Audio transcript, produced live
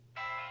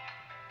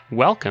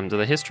Welcome to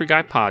the History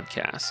Guy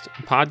Podcast,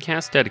 a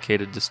podcast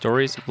dedicated to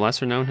stories of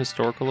lesser-known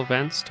historical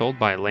events told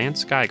by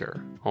Lance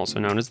Geiger, also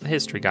known as the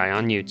History Guy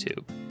on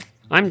YouTube.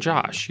 I'm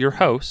Josh, your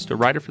host, a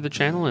writer for the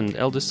channel and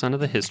eldest son of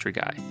the History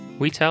Guy.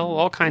 We tell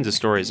all kinds of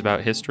stories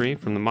about history,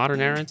 from the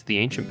modern era to the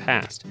ancient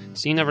past,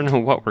 so you never know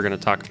what we're going to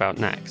talk about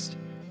next.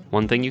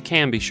 One thing you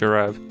can be sure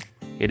of,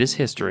 it is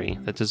history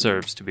that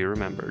deserves to be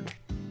remembered.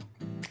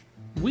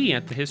 We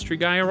at The History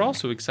Guy are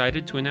also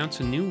excited to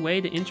announce a new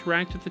way to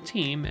interact with the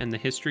team and the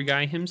History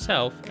Guy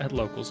himself at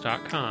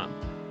Locals.com.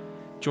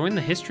 Join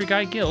the History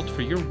Guy Guild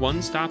for your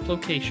one-stop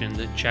location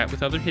to chat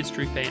with other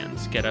history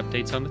fans, get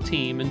updates on the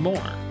team, and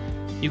more.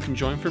 You can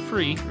join for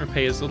free or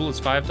pay as little as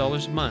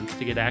 $5 a month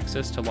to get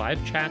access to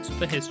live chats with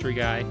the History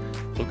Guy,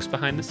 looks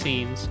behind the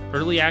scenes,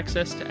 early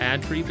access to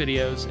ad-free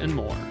videos, and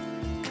more.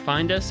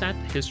 Find us at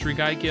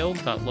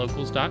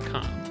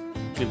thehistoryguyguild.locals.com.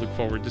 We look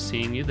forward to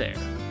seeing you there.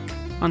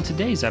 On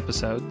today's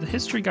episode, the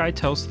History Guy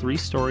tells 3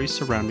 stories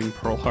surrounding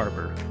Pearl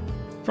Harbor.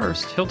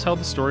 First, he'll tell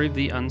the story of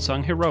the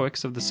unsung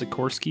heroics of the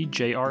Sikorsky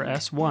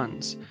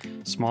JRS-1s,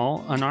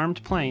 small,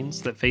 unarmed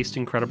planes that faced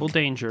incredible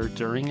danger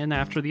during and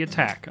after the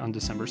attack on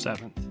December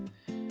 7th.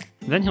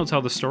 Then he'll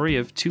tell the story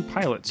of 2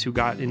 pilots who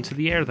got into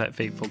the air that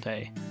fateful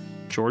day,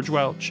 George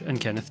Welch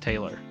and Kenneth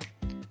Taylor.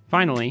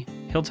 Finally,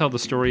 he'll tell the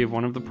story of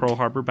one of the Pearl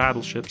Harbor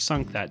battleships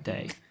sunk that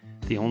day,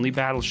 the only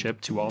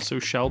battleship to also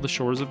shell the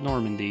shores of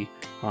Normandy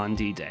on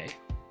D-Day.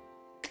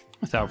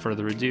 Without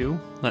further ado,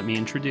 let me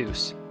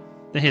introduce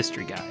the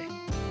History Guy.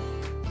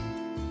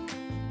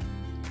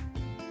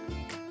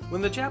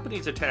 When the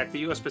Japanese attacked the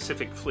U.S.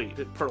 Pacific Fleet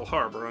at Pearl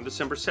Harbor on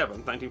December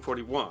 7,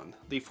 1941,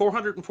 the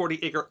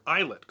 440-acre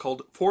islet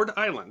called Ford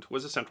Island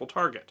was a central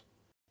target.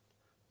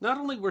 Not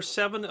only were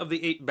 7 of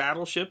the 8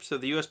 battleships of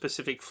the U.S.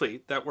 Pacific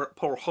Fleet that were at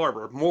Pearl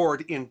Harbor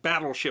moored in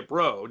Battleship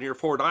Row near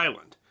Ford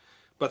Island,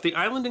 but the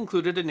island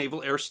included a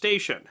naval air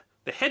station,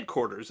 the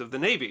headquarters of the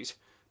Navy's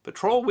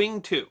Patrol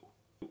Wing 2.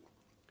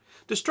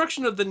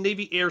 Destruction of the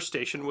Navy Air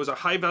Station was a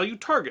high-value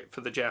target for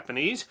the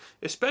Japanese,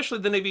 especially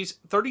the Navy's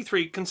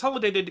 33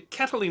 consolidated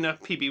Catalina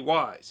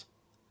PBYs.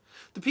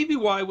 The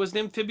PBY was an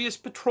amphibious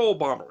patrol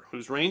bomber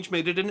whose range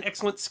made it an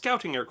excellent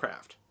scouting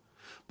aircraft.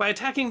 By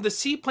attacking the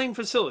seaplane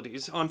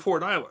facilities on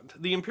Ford Island,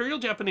 the Imperial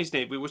Japanese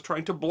Navy was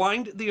trying to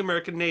blind the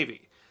American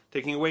Navy,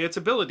 taking away its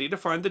ability to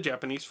find the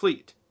Japanese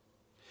fleet.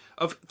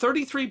 Of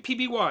 33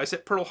 PBYs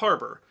at Pearl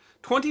Harbor,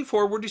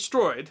 24 were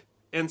destroyed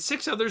and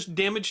 6 others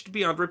damaged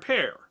beyond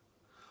repair.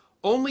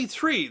 Only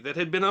 3 that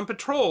had been on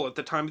patrol at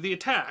the time of the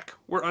attack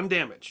were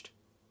undamaged.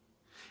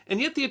 And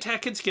yet the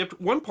attack had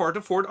skipped one part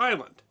of Ford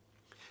Island.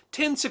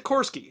 10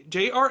 Sikorsky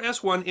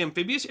JRS-1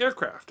 amphibious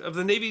aircraft of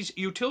the Navy's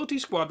Utility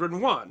Squadron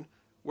 1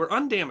 were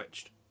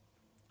undamaged.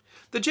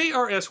 The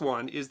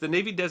JRS-1 is the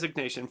Navy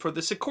designation for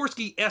the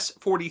Sikorsky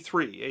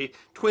S-43, a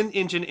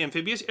twin-engine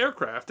amphibious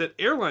aircraft that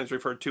airlines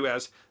referred to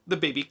as the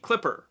Baby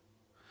Clipper.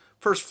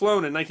 First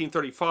flown in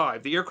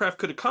 1935, the aircraft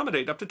could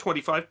accommodate up to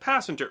 25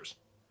 passengers.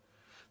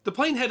 The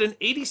plane had an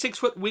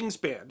 86-foot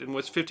wingspan and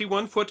was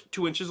 51 foot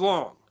 2 inches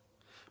long.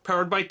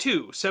 Powered by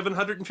 2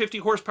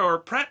 750-horsepower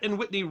Pratt &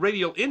 Whitney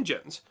radial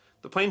engines,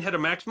 the plane had a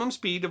maximum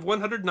speed of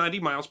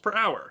 190 miles per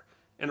hour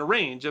and a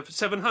range of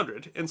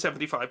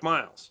 775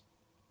 miles.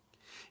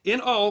 In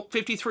all,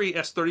 53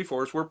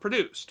 S-34s were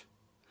produced.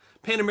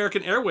 Pan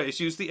American Airways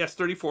used the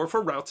S-34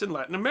 for routes in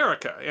Latin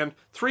America, and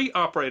 3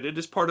 operated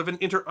as part of an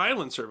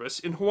inter-island service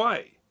in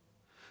Hawaii.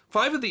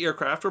 5 of the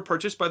aircraft were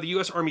purchased by the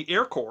U.S. Army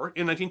Air Corps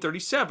in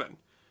 1937,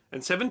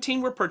 and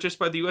 17 were purchased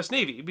by the U.S.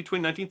 Navy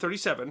between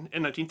 1937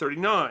 and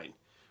 1939,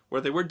 where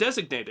they were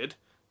designated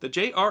the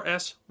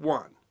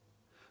JRS-1.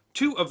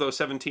 2 of those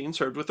 17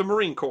 served with the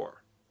Marine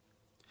Corps.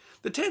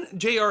 The 10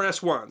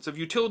 JRS-1s of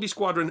Utility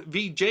Squadron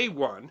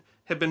VJ-1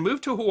 had been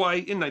moved to Hawaii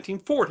in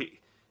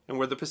 1940, and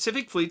were the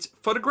Pacific Fleet's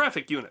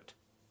photographic unit.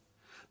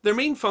 Their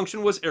main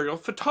function was aerial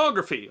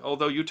photography,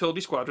 although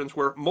utility squadrons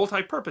were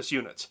multi-purpose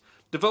units,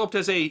 developed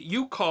as a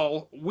you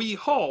call, we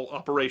haul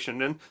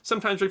operation, and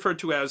sometimes referred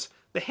to as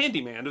the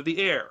handyman of the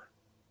air.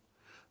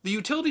 The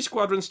utility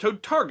squadrons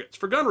towed targets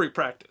for gunnery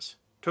practice,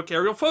 took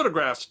aerial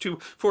photographs to,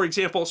 for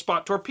example,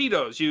 spot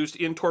torpedoes used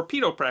in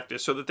torpedo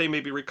practice so that they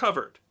may be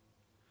recovered.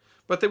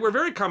 But they were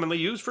very commonly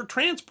used for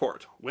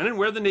transport, when and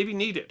where the Navy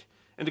needed,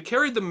 and to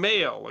carry the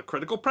mail, a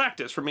critical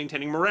practice for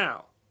maintaining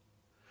morale.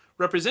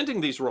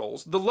 Representing these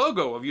roles, the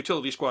logo of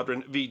Utility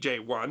Squadron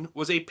VJ-1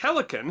 was a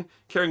pelican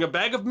carrying a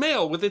bag of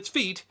mail with its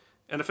feet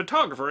and a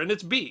photographer in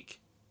its beak.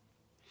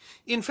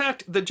 In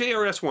fact, the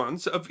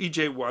JRS-1s of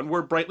VJ-1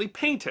 were brightly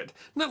painted,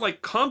 not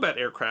like combat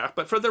aircraft,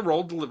 but for their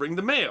role delivering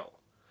the mail.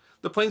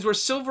 The planes were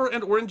silver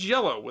and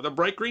orange-yellow with a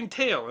bright green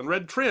tail and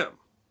red trim.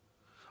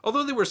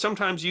 Although they were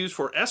sometimes used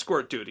for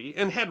escort duty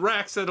and had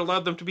racks that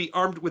allowed them to be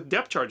armed with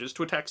depth charges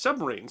to attack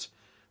submarines,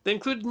 they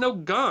included no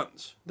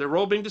guns, their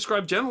role being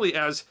described generally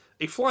as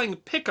a flying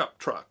pickup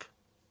truck.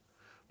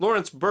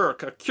 Lawrence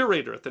Burke, a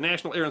curator at the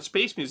National Air and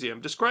Space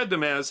Museum, described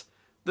them as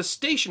the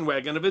station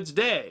wagon of its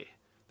day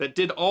that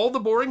did all the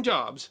boring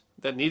jobs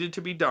that needed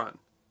to be done.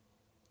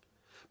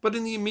 But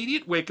in the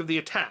immediate wake of the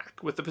attack,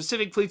 with the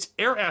Pacific Fleet's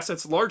air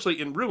assets largely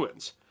in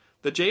ruins,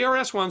 The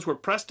JRS-1s were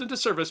pressed into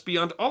service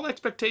beyond all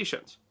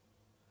expectations.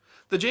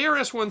 The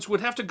JRS-1s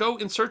would have to go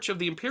in search of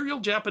the Imperial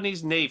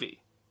Japanese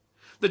Navy.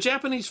 The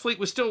Japanese fleet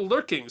was still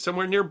lurking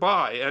somewhere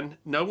nearby, and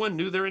no one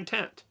knew their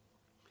intent.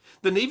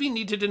 The Navy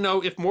needed to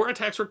know if more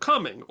attacks were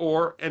coming,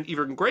 or, an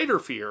even greater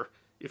fear,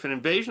 if an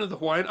invasion of the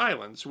Hawaiian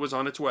Islands was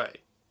on its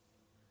way.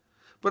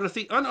 But if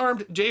the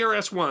unarmed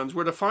JRS-1s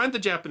were to find the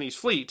Japanese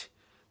fleet,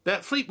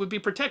 that fleet would be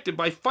protected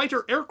by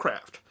fighter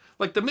aircraft,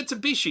 like the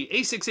Mitsubishi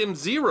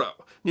A6M0,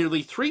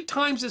 nearly 3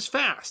 times as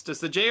fast as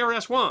the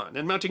JRS-1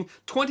 and mounting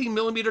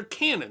 20mm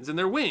cannons in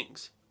their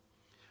wings.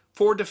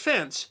 For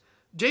defense,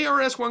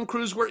 JRS-1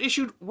 crews were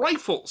issued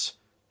rifles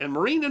and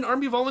Marine and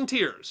Army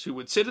volunteers who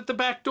would sit at the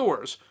back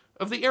doors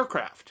of the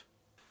aircraft.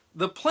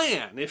 The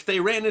plan, if they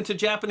ran into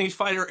Japanese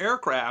fighter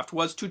aircraft,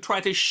 was to try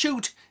to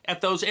shoot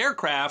at those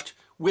aircraft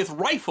with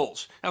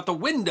rifles out the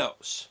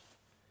windows.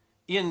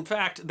 In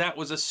fact, that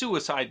was a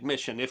suicide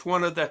mission. If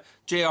one of the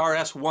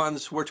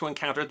JRS-1s were to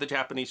encounter the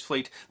Japanese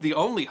fleet, the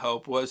only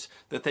hope was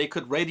that they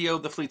could radio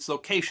the fleet's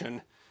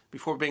location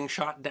before being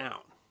shot down.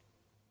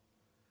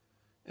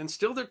 And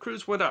still their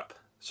crews went up,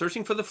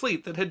 searching for the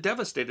fleet that had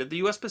devastated the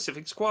U.S.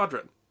 Pacific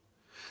Squadron.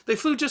 They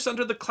flew just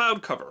under the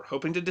cloud cover,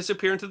 hoping to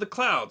disappear into the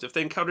clouds if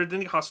they encountered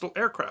any hostile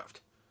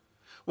aircraft.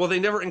 While they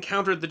never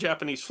encountered the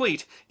Japanese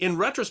fleet, in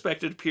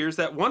retrospect it appears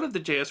that one of the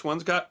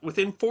JS-1s got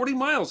within 40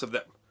 miles of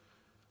them.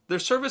 Their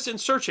service in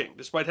searching,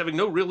 despite having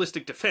no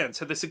realistic defense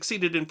had they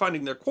succeeded in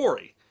finding their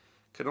quarry,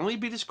 could only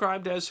be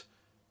described as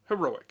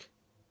heroic.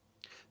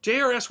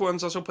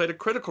 JRS-1s also played a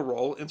critical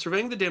role in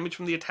surveying the damage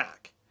from the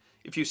attack.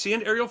 If you see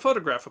an aerial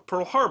photograph of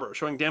Pearl Harbor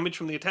showing damage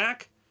from the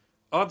attack,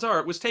 odds are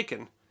it was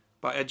taken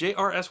by a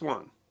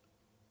JRS-1.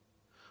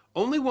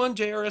 Only one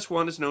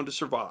JRS-1 is known to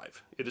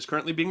survive. It is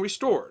currently being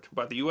restored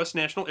by the U.S.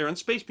 National Air and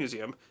Space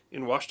Museum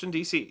in Washington,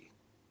 D.C.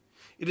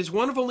 It is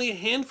one of only a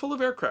handful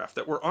of aircraft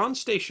that were on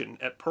station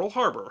at Pearl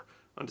Harbor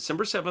on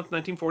December 7,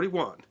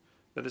 1941,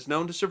 that is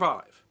known to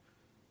survive,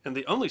 and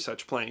the only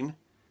such plane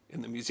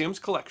in the museum's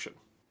collection.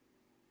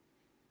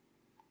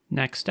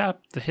 Next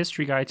up, the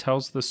History Guy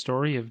tells the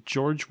story of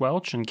George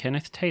Welch and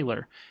Kenneth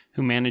Taylor,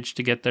 who managed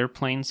to get their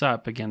planes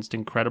up against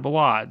incredible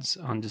odds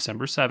on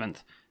December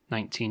 7th,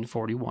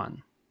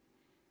 1941.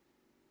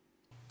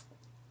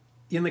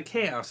 In the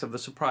chaos of the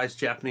surprise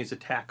Japanese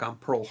attack on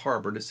Pearl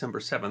Harbor, December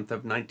 7th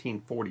of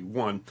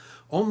 1941,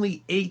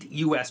 only 8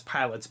 U.S.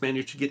 pilots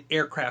managed to get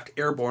aircraft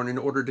airborne in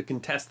order to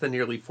contest the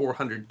nearly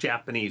 400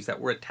 Japanese that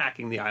were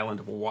attacking the island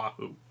of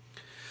Oahu.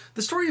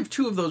 The story of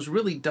 2 of those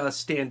really does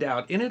stand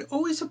out, and it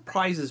always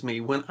surprises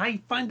me when I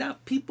find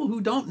out people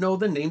who don't know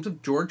the names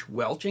of George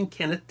Welch and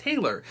Kenneth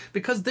Taylor,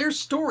 because their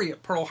story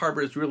at Pearl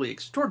Harbor is really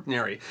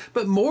extraordinary.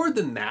 But more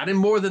than that, and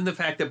more than the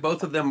fact that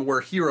both of them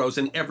were heroes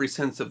in every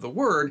sense of the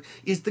word,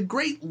 is the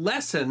great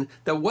lesson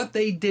that what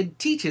they did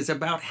teaches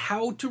about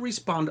how to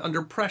respond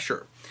under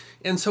pressure.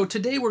 And so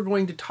today we're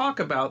going to talk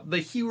about the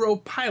hero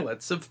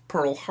pilots of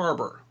Pearl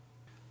Harbor.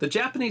 The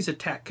Japanese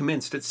attack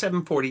commenced at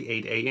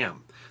 7:48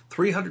 a.m.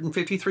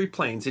 353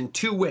 planes in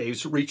 2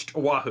 waves reached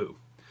Oahu.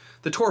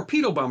 The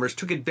torpedo bombers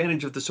took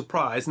advantage of the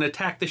surprise and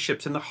attacked the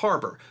ships in the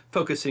harbor,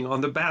 focusing on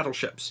the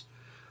battleships.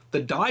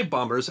 The dive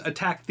bombers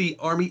attacked the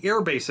Army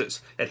air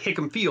bases at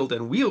Hickam Field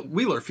and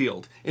Wheeler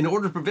Field in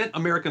order to prevent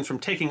Americans from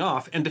taking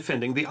off and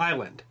defending the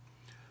island.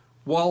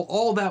 While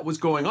all that was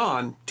going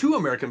on, 2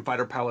 American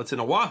fighter pilots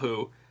in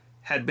Oahu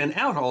had been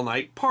out all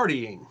night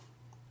partying.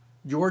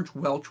 George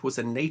Welch was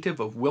a native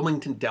of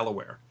Wilmington,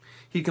 Delaware.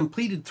 He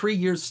completed 3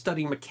 years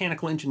studying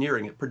mechanical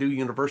engineering at Purdue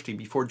University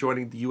before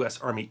joining the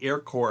U.S. Army Air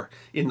Corps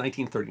in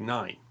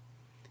 1939.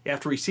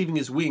 After receiving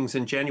his wings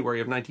in January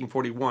of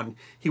 1941,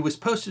 he was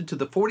posted to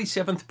the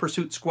 47th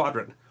Pursuit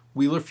Squadron,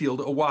 Wheeler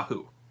Field,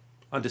 Oahu.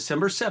 On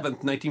December 7,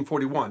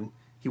 1941,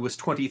 he was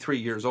 23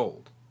 years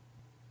old.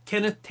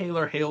 Kenneth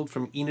Taylor hailed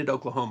from Enid,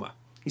 Oklahoma.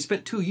 He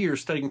spent 2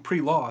 years studying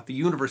pre-law at the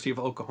University of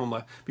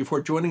Oklahoma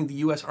before joining the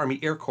U.S. Army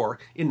Air Corps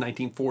in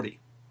 1940.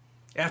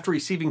 After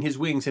receiving his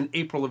wings in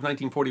April of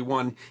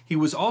 1941, he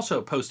was also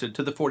posted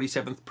to the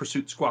 47th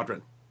Pursuit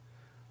Squadron.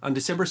 On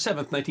December 7,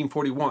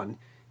 1941,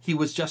 he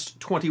was just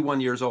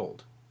 21 years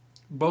old.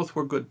 Both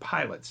were good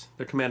pilots.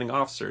 Their commanding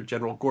officer,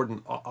 General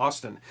Gordon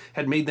Austin,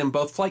 had made them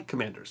both flight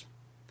commanders.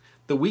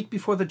 The week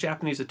before the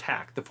Japanese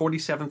attack, the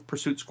 47th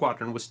Pursuit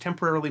Squadron was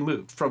temporarily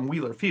moved from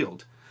Wheeler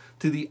Field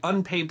to the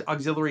unpaved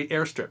auxiliary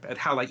airstrip at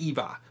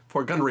Haleiwa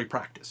for gunnery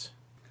practice.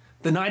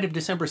 The night of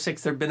December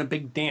 6th, there had been a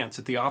big dance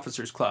at the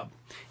Officers' Club.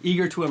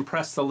 Eager to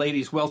impress the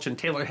ladies, Welch and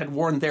Taylor had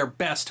worn their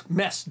best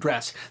mess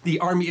dress, the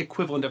Army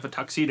equivalent of a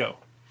tuxedo.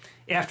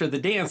 After the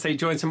dance, they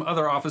joined some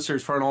other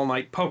officers for an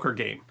all-night poker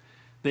game.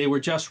 They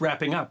were just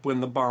wrapping up when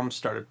the bombs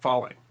started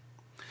falling.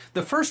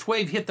 The first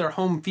wave hit their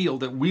home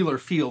field at Wheeler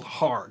Field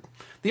hard.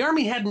 The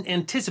Army hadn't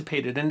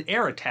anticipated an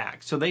air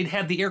attack, so they'd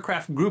had the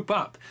aircraft group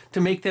up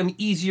to make them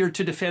easier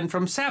to defend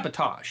from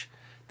sabotage.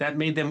 That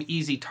made them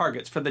easy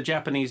targets for the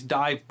Japanese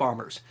dive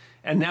bombers,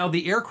 and now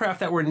the aircraft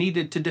that were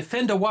needed to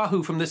defend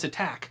Oahu from this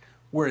attack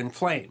were in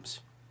flames.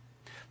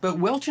 But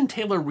Welch and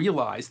Taylor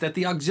realized that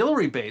the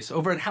auxiliary base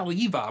over at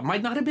Haleiwa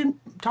might not have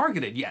been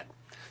targeted yet.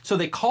 So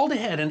they called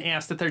ahead and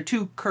asked that their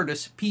two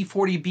Curtiss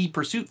P-40B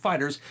pursuit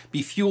fighters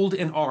be fueled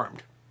and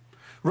armed.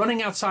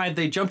 Running outside,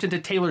 they jumped into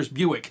Taylor's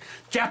Buick,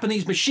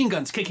 Japanese machine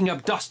guns kicking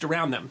up dust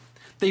around them.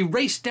 They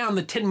raced down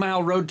the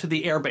 10-mile road to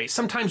the airbase,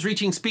 sometimes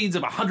reaching speeds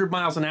of 100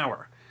 miles an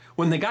hour.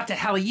 When they got to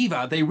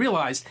Haleiwa, they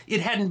realized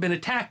it hadn't been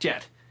attacked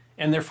yet,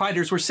 and their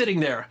fighters were sitting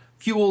there,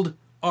 fueled,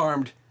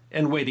 armed,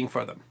 and waiting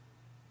for them.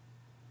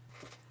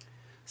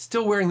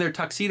 Still wearing their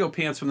tuxedo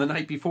pants from the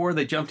night before,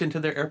 they jumped into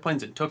their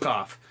airplanes and took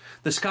off.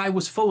 The sky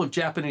was full of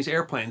Japanese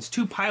airplanes,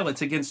 2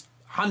 pilots against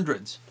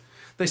hundreds.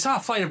 They saw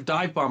a flight of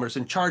dive bombers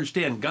and charged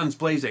in, guns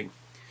blazing.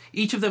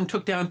 Each of them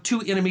took down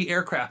 2 enemy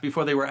aircraft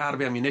before they were out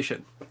of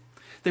ammunition.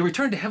 They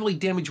returned to heavily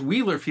damaged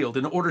Wheeler Field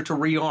in order to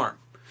rearm.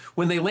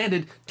 When they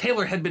landed,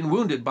 Taylor had been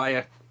wounded by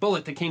a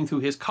bullet that came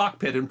through his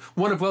cockpit, and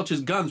one of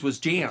Welch's guns was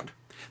jammed.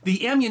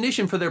 The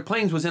ammunition for their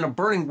planes was in a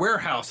burning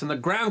warehouse, and the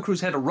ground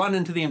crews had to run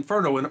into the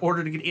inferno in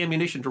order to get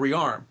ammunition to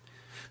rearm.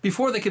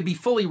 Before they could be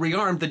fully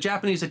rearmed, the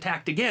Japanese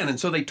attacked again, and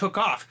so they took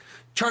off,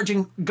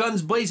 charging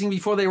guns blazing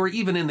before they were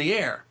even in the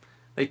air.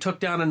 They took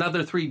down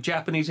another 3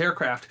 Japanese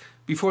aircraft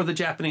before the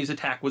Japanese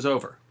attack was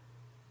over.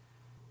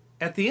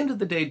 At the end of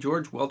the day,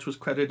 George Welch was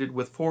credited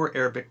with 4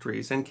 air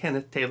victories and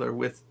Kenneth Taylor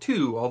with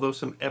 2, although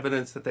some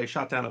evidence that they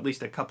shot down at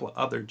least a couple of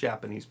other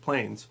Japanese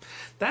planes.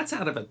 That's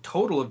out of a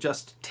total of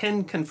just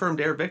 10 confirmed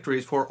air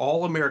victories for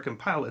all American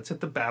pilots at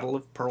the Battle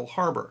of Pearl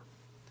Harbor.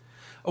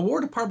 A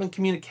War Department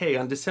communique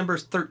on December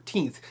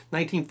 13,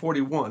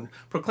 1941,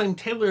 proclaimed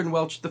Taylor and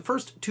Welch the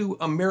first 2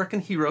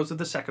 American heroes of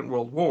the Second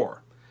World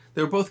War.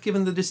 They were both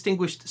given the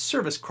Distinguished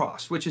Service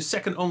Cross, which is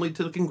second only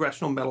to the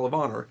Congressional Medal of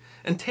Honor,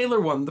 and Taylor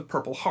won the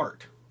Purple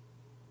Heart.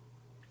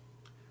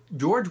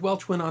 George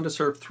Welch went on to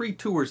serve 3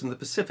 tours in the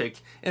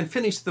Pacific and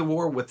finished the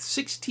war with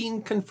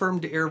 16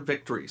 confirmed air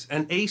victories,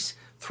 an ace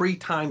 3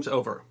 times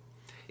over.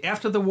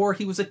 After the war,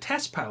 he was a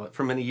test pilot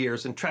for many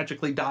years and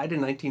tragically died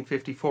in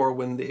 1954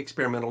 when the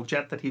experimental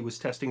jet that he was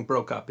testing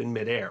broke up in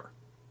midair.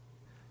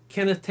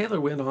 Kenneth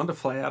Taylor went on to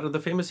fly out of the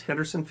famous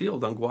Henderson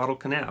Field on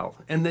Guadalcanal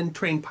and then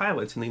train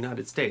pilots in the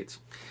United States.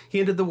 He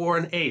ended the war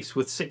an ace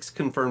with 6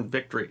 confirmed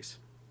victories.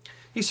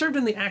 He served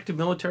in the active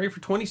military for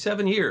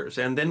 27 years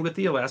and then with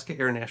the Alaska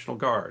Air National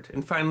Guard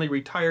and finally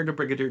retired a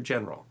brigadier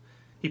general.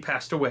 He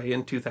passed away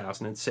in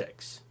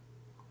 2006.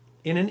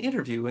 In an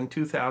interview in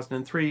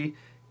 2003,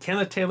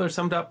 Kenneth Taylor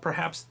summed up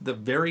perhaps the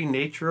very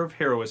nature of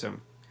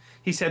heroism.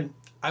 He said,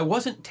 "I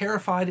wasn't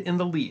terrified in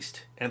the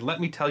least, and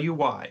let me tell you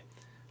why.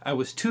 I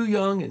was too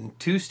young and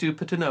too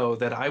stupid to know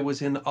that I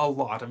was in a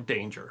lot of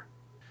danger."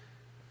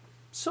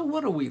 So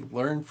what do we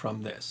learn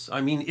from this?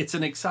 I mean, it's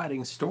an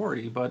exciting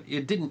story, but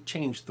it didn't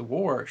change the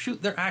war.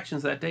 Shoot, their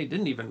actions that day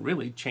didn't even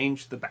really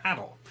change the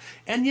battle.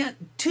 And yet,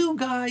 2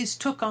 guys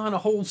took on a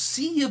whole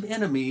sea of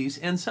enemies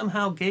and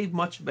somehow gave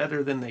much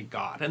better than they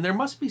got. And there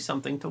must be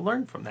something to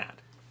learn from that.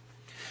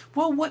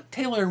 Well, what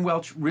Taylor and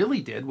Welch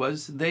really did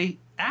was they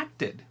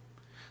acted.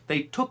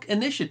 They took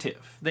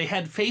initiative. They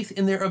had faith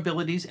in their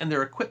abilities and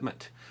their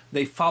equipment.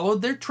 They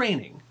followed their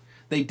training.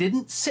 They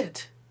didn't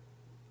sit.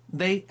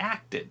 They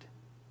acted.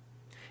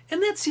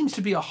 And that seems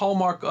to be a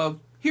hallmark of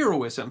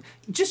heroism,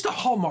 just a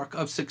hallmark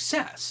of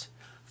success.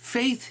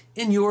 Faith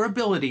in your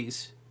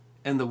abilities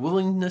and the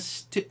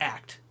willingness to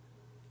act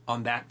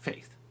on that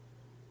faith.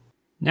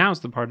 Now's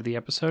the part of the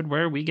episode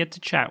where we get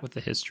to chat with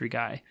the history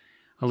guy.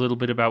 A little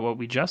bit about what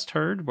we just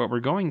heard, what we're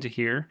going to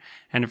hear,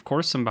 and of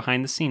course some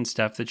behind-the-scenes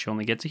stuff that you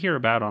only get to hear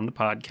about on the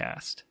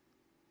podcast.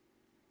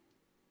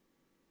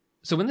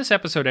 So when this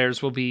episode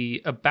airs, we'll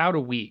be about a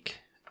week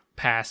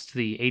past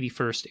the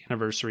 81st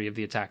anniversary of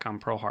the attack on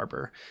Pearl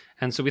Harbor.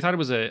 And so we thought it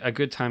was a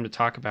good time to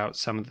talk about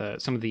some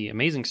of the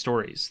amazing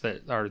stories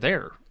that are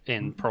there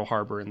in Pearl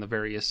Harbor and the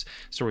various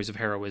stories of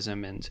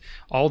heroism and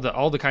all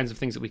the kinds of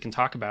things that we can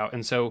talk about.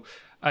 And so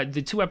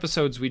the 2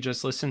 episodes we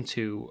just listened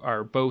to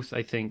are both,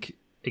 I think,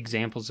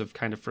 examples of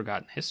kind of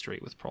forgotten history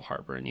with Pearl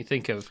Harbor. And you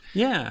think of...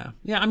 Yeah.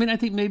 I mean, I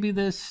think maybe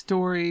the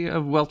story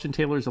of Welch and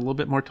Taylor is a little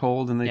bit more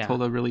told, and they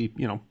told a really,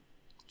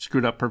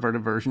 screwed up,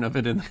 perverted version of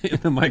it in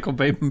the Michael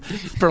Bay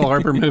Pearl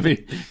Harbor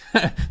movie.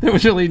 It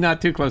was really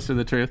not too close to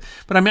the truth.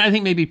 But I mean, I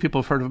think maybe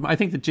people have heard of them. I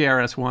think the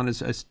JRS one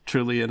is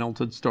truly an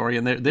untold story,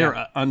 and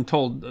they're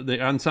untold, the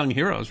unsung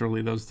heroes,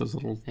 really, those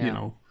little,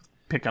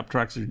 pickup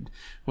trucks, or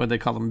what they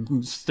call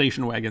them,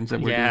 station wagons that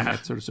were doing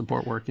that sort of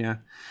support work. Yeah.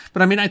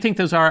 But I mean, I think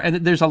those are, and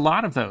there's a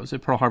lot of those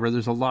at Pearl Harbor.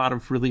 There's a lot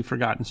of really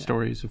forgotten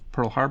stories of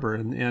Pearl Harbor,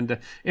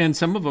 and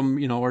some of them,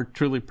 are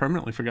truly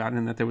permanently forgotten,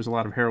 in that there was a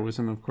lot of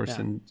heroism, of course,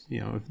 and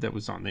that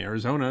was on the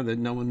Arizona that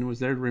no one was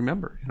there to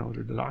remember, or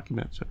to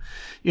document. So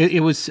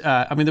it was,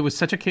 I mean, there was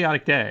such a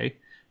chaotic day.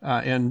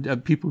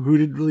 And people who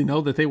didn't really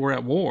know that they were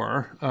at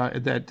war,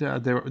 that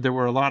there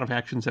were a lot of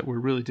actions that were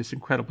really just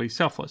incredibly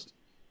selfless.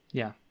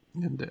 Yeah.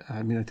 And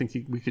I mean, I think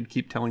we could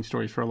keep telling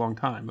stories for a long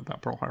time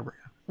about Pearl Harbor.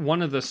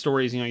 One of the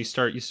stories, you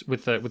start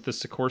with the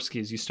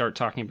Sikorskys, you start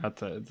talking about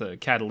the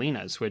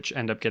Catalinas, which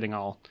end up getting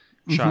all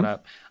shot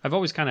up. I've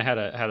always kind of had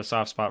a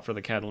soft spot for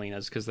the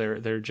Catalinas because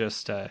they're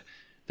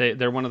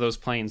they're one of those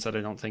planes that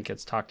I don't think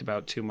gets talked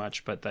about too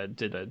much, but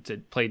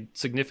that played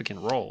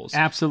significant roles.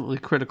 Absolutely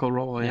critical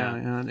role, yeah.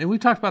 And we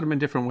talked about them in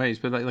different ways,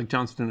 but like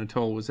Johnston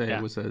Atoll was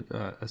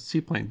a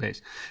seaplane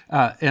base,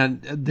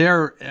 and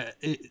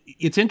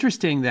it's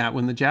interesting that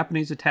when the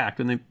Japanese attacked,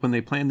 when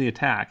they planned the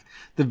attack,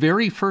 the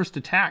very first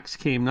attacks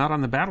came not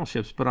on the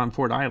battleships but on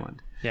Ford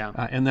Island. Yeah,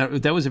 and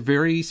that was a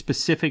very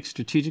specific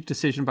strategic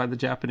decision by the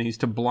Japanese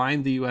to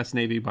blind the U.S.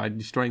 Navy by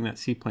destroying that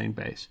seaplane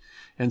base.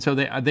 And so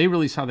they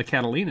really saw the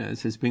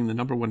Catalinas as being the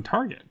number one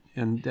target,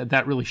 and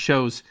that really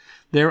shows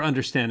their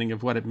understanding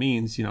of what it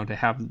means, to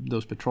have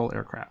those patrol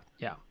aircraft.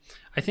 Yeah,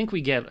 I think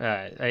we get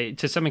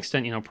to some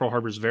extent, Pearl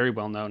Harbor is very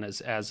well known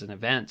as an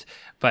event,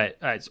 but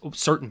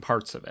certain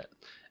parts of it.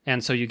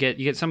 And so you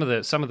get some of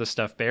the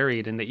stuff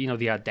buried, and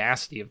the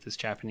audacity of this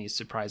Japanese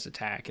surprise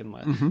attack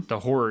and the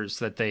horrors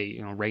that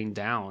they rained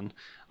down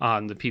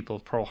on the people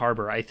of Pearl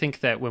Harbor. I think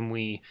that when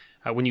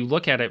you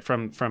look at it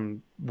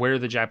from where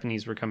the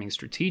Japanese were coming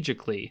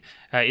strategically,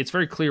 it's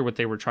very clear what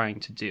they were trying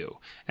to do.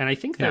 And I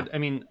think that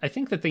I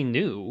think that they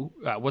knew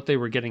what they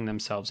were getting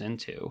themselves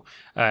into.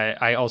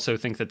 I also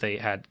think that they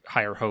had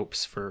higher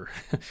hopes for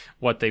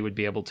what they would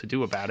be able to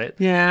do about it.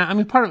 Yeah, I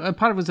mean, part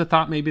of it was a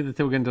thought maybe that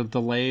they were going to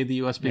delay the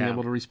U.S. being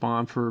able to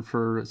respond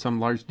for some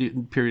large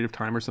period of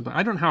time or something.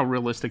 I don't know how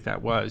realistic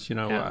that was.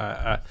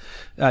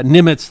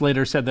 Nimitz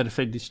later said that if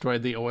they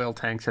destroyed the oil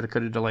tanks, that it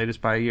could have delayed us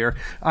by a year.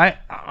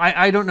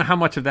 I don't know how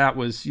much of that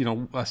was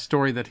a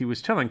story that he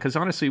was telling, because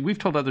honestly, we've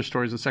told other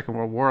stories of the Second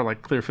World War,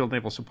 like Clearfield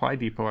Naval Supply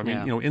Depot. I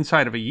mean,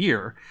 inside of a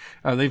year,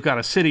 they've got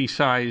a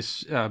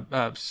city-size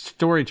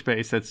storage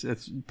base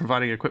that's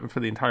providing equipment for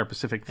the entire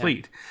Pacific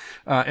Fleet,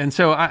 and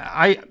so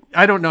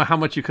I don't know how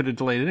much you could have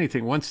delayed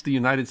anything. Once the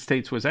United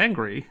States was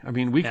angry, I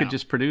mean, we could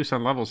just produce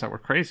on levels that were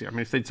crazy. I mean,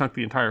 if they'd sunk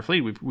the entire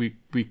fleet, we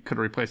could have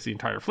replaced the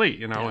entire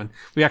fleet, and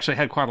we actually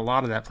had quite a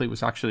lot of that fleet.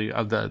 Was actually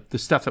of the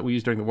stuff that we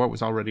used during the war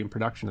was already in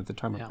production at the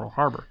time of Pearl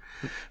Harbor.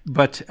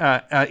 But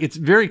it's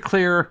very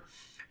clear,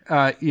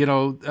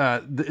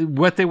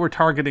 what they were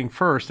targeting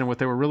first and what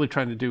they were really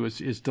trying to do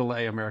is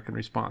delay American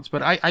response.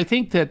 But I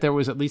think that there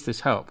was at least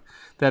this hope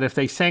that if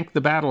they sank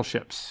the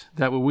battleships,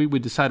 that we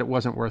would decide it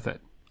wasn't worth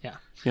it.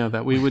 Yeah.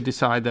 That we would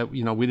decide that,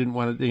 we didn't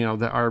want to,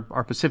 that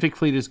our Pacific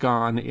fleet is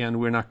gone and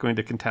we're not going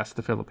to contest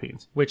the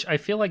Philippines. Which I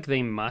feel like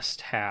they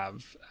must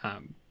have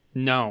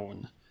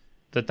known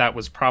that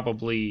was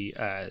probably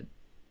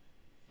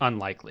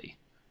unlikely,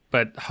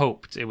 but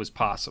hoped it was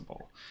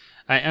possible.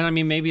 And I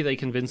mean, maybe they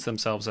convinced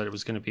themselves that it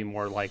was going to be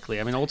more likely.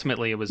 I mean,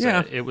 ultimately, it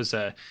was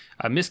a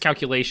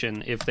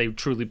miscalculation if they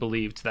truly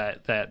believed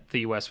that the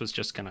U.S. was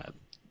just going to.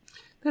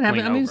 That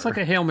happened. I mean, it's like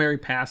a Hail Mary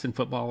pass in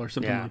football or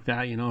something like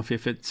that.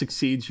 If it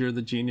succeeds, you're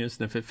the genius,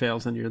 and if it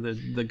fails, then you're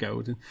the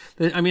goat.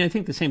 And I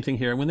think the same thing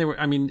here. When they were,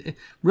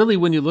 really,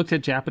 when you looked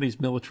at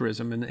Japanese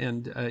militarism,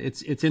 and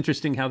it's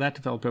interesting how that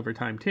developed over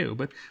time too.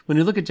 But when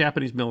you look at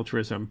Japanese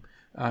militarism,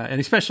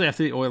 and especially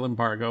after the oil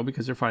embargo,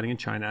 because they're fighting in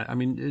China,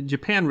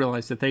 Japan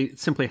realized that they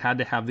simply had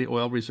to have the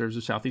oil reserves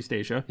of Southeast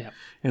Asia,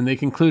 and they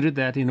concluded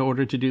that in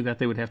order to do that,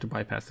 they would have to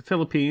bypass the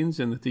Philippines,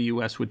 and that the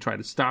U.S. would try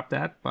to stop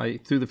that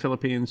through the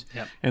Philippines,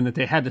 and that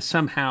they had to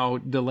somehow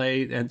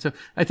delay. And so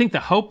I think the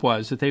hope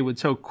was that they would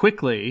so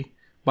quickly,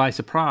 by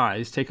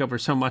surprise, take over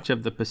so much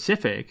of the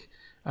Pacific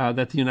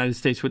that the United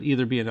States would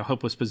either be in a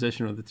hopeless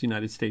position or that the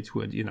United States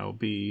would,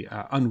 be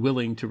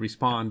unwilling to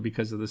respond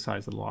because of the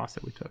size of the loss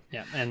that we took.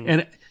 Yeah,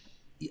 and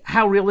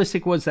how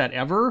realistic was that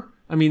ever?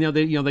 I mean,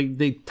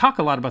 they talk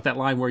a lot about that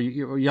line where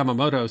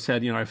Yamamoto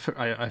said,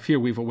 I fear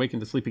we've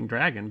awakened the sleeping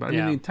dragon. But the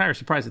entire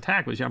surprise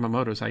attack was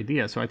Yamamoto's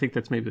idea, so I think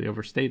that's maybe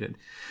overstated.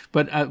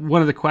 But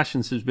one of the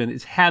questions has been: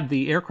 had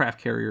the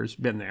aircraft carriers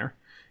been there?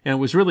 And it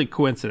was really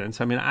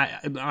coincidence. I mean,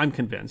 I'm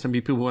convinced.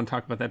 People want to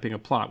talk about that being a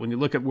plot. When you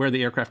look at where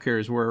the aircraft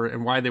carriers were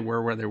and why they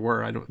were where they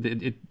were,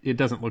 it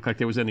doesn't look like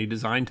there was any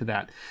design to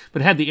that.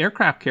 But had the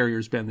aircraft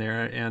carriers been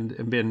there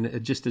and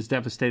been just as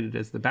devastated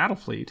as the battle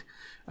fleet,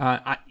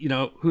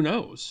 who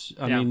knows?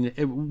 I mean,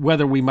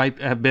 whether we might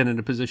have been in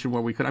a position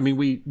where we could. I mean,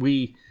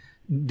 we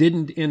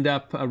didn't end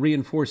up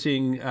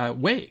reinforcing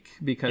Wake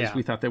because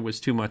we thought there was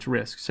too much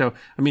risk. So,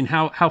 I mean,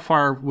 how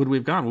far would we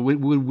have gone?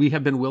 Would we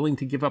have been willing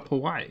to give up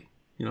Hawaii?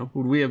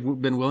 Would we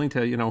have been willing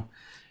to,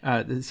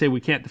 say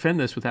we can't defend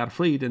this without a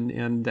fleet,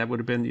 and that would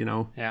have been,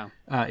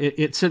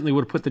 it certainly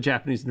would have put the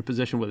Japanese in a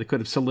position where they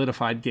could have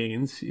solidified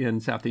gains in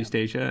Southeast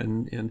Asia,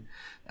 and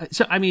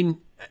so I mean,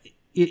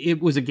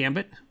 it was a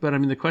gambit, but I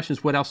mean the question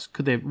is, what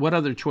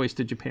other choice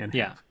did Japan have?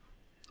 Yeah.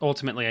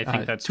 Ultimately, I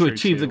think that's to true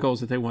achieve too. the goals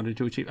that they wanted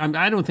to achieve.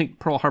 I don't think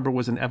Pearl Harbor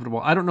was inevitable.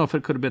 I don't know if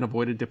it could have been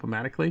avoided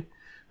diplomatically.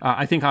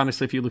 I think,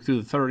 honestly, if you look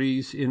through the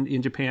 30s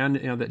in Japan,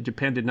 that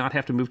Japan did not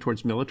have to move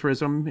towards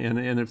militarism,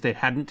 and if they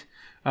hadn't,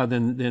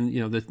 then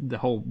the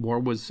whole war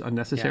was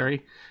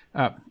unnecessary.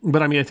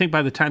 But I mean, I think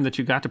by the time that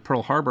you got to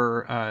Pearl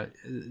Harbor,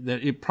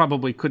 that it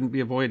probably couldn't be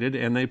avoided,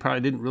 and they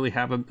probably didn't really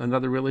have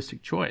another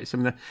realistic choice. I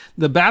mean,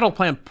 the battle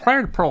plan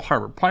prior to Pearl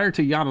Harbor, prior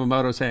to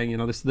Yamamoto saying,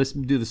 this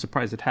do the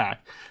surprise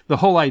attack, the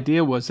whole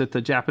idea was that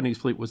the Japanese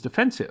fleet was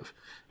defensive,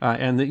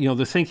 and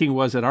the thinking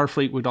was that our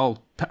fleet would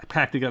all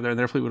pack together, and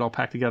their fleet would all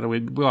pack together.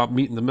 We'd go out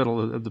meet in the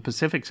middle of the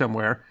Pacific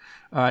somewhere,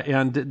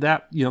 and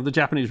that the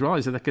Japanese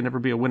realized that could never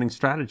be a winning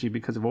strategy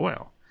because of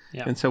oil.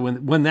 Yeah. And so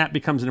when that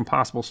becomes an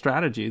impossible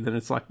strategy, then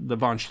it's like the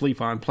von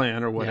Schlieffen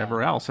plan or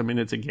whatever else. I mean,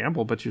 it's a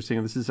gamble, but you're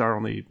saying this is our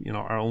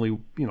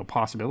only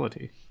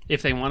possibility.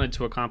 If they wanted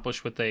to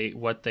accomplish what they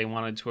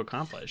wanted to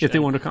accomplish, if they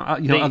wanted to,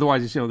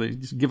 otherwise, they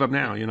just give up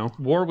now.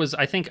 War was.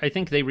 I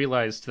think they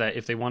realized that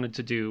if they wanted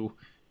to do,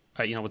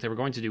 what they were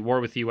going to do,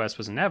 war with the U.S.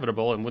 was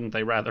inevitable, and wouldn't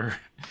they rather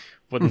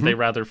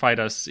fight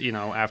us,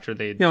 after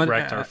they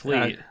wrecked our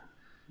fleet?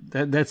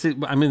 That's it.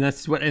 I mean,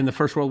 that's what in the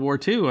First World War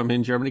too. I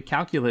mean, Germany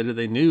calculated.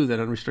 They knew that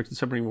unrestricted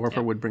submarine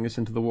warfare would bring us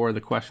into the war. The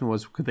question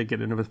was, could they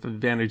get enough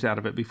advantage out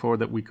of it before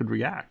that we could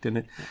react?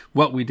 And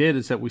what we did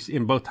is that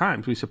in both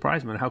times we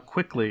surprised them at how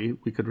quickly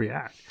we could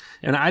react.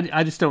 And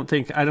I just don't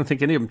think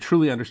any of them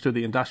truly understood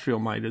the industrial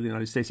might of the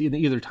United States in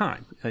either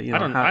time. I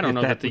don't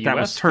know that the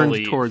U.S.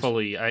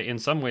 fully. In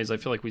some ways, I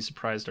feel like we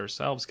surprised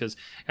ourselves because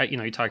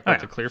you talk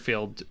about the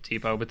Clearfield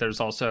Depot, but there's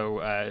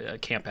also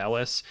Camp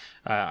Ellis.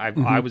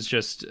 I was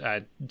just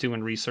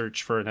doing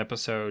research for an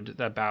episode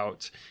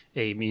about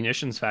a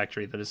munitions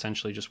factory that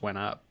essentially just went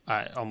up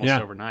almost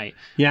overnight.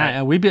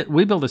 Yeah, we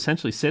built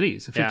essentially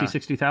cities, 50,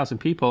 60,000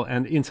 people,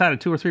 and inside of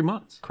 2 or 3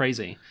 months.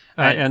 Crazy.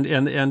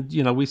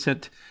 And we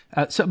sent.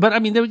 But I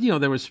mean,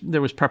 there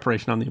was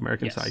preparation on the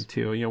American side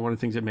too. One of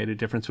the things that made a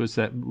difference was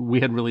that we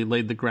had really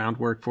laid the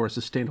groundwork for a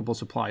sustainable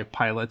supply of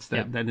pilots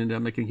that ended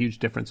up making a huge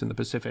difference in the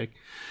Pacific.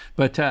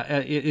 But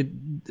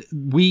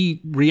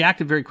we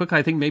reacted very quickly.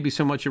 I think maybe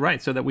so much you're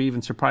right, so that we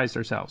even surprised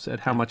ourselves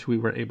at how much we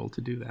were able to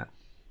do that.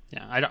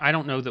 Yeah, I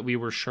don't know that we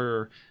were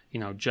sure,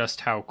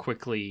 just how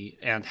quickly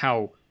and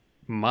how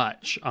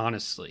much,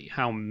 honestly,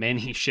 how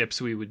many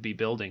ships we would be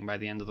building by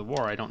the end of the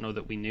war. I don't know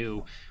that we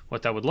knew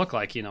what that would look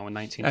like, in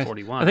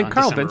 1941. I think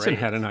Carl Vinson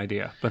had an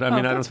idea, but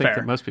I don't think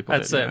that most people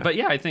did. But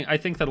yeah, I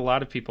think that a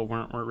lot of people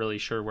weren't really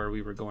sure where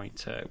we were going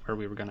to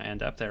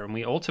end up there, and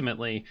we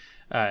ultimately,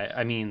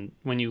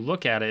 when you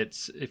look at it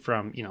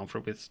from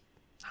with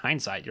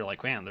hindsight, you're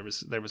like, man,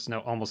 there was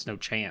almost no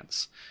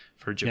chance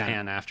for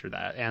Japan after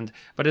that.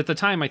 But at the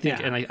time, I think,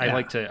 I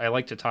like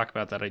to talk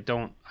about that. I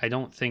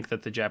don't think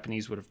that the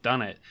Japanese would have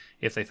done it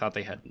if they thought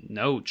they had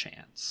no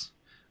chance.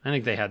 I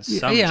think they had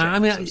some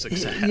chance of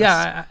success.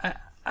 Yeah.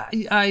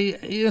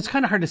 It's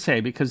kind of hard to say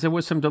because there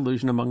was some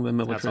delusion among the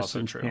militarists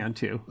in Japan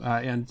too,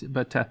 and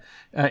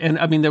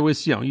I mean there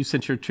was you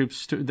sent your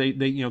troops to they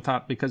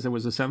thought because there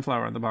was a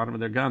sunflower on the bottom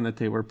of their gun that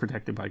they were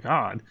protected by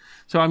God.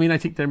 So I mean I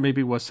think there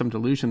maybe was some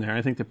delusion there.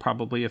 I think that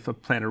probably if a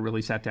planner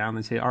really sat down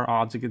and say our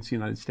odds against the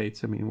United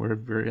States, I mean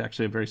we're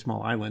actually a very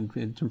small island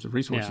in terms of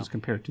resources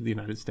compared to the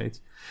United States,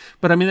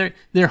 but I mean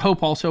their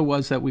hope also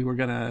was that we were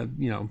going to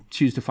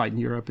choose to fight in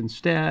Europe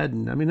instead,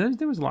 and I mean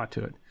there was a lot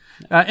to it.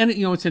 And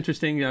it's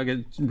interesting.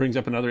 It brings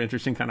up another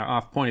interesting kind of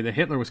off point that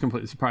Hitler was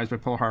completely surprised by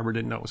Pearl Harbor,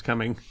 didn't know it was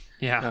coming.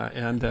 Yeah,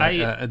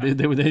 they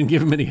didn't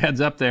give him any heads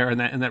up there, and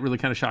that really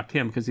kind of shocked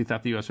him because he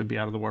thought the U.S. would be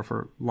out of the war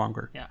for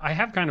longer. Yeah, I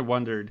have kind of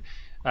wondered.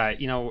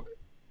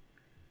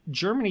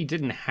 Germany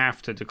didn't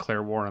have to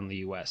declare war on the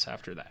U.S.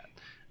 after that,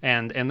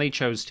 and they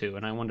chose to,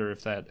 and I wonder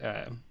if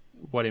that.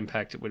 What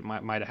impact it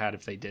might have had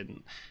if they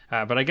didn't,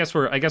 but I guess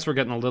we're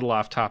getting a little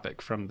off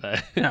topic from the.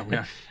 We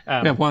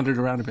have wandered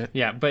around a bit.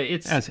 Yeah, but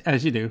it's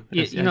as you do.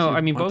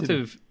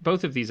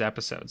 Both of these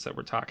episodes that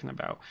we're talking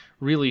about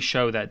really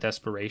show that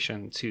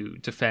desperation to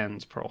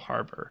defend Pearl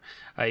Harbor.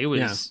 It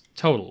was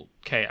total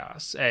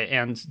chaos,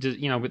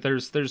 but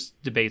there's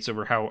debates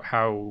over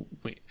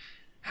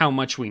how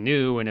much we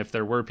knew and if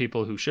there were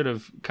people who should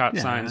have caught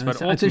signs, but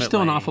ultimately there's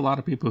still an awful lot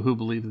of people who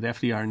believe that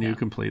FDR knew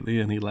completely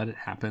and he let it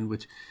happen,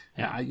 which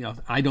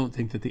I don't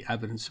think that the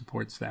evidence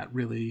supports that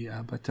really,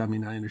 but I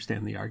mean I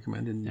understand the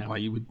argument and why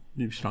you would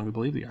strongly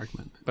believe the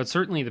argument. But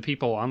certainly the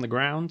people on the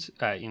ground,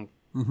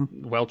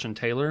 Welch and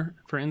Taylor,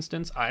 for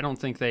instance, I don't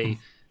think they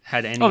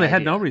had any. They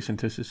had no reason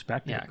to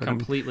suspect it. Yeah,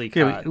 completely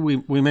caught.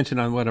 We mentioned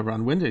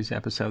on Wednesday's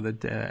episode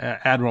that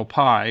Admiral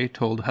Pai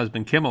told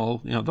husband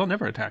Kimmel, they'll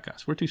never attack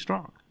us. We're too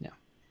strong. Yeah.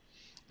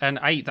 And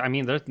I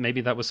mean,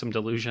 maybe that was some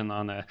delusion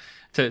on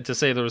to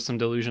say there was some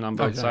delusion on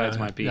both sides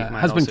might be. Might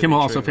husband Kimmel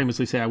be also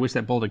famously say, "I wish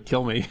that bull would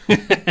kill me."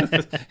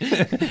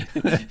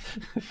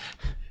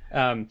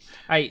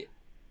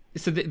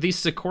 These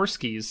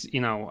Sikorskys,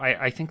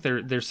 I think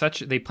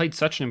they played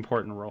such an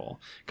important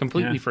role,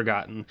 completely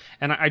forgotten.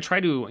 And I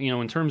try to,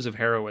 in terms of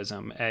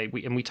heroism,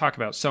 we talk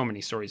about so many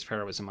stories of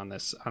heroism on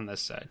this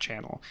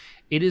channel.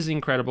 It is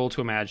incredible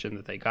to imagine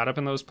that they got up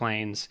in those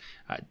planes,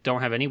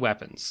 don't have any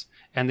weapons,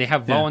 and they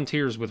have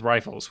volunteers with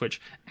rifles,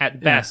 which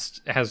at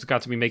best has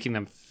got to be making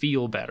them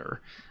feel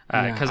better.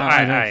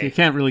 Because you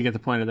can't really get the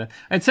point of that.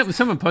 And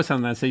someone posted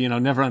on that, say,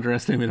 never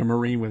underestimate a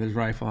Marine with his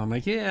rifle. I'm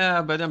like,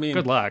 yeah, but I mean,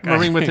 good luck.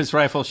 Marine with his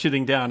rifle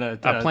shooting down a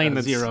plane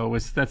that's zero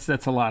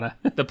that's a lot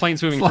of. The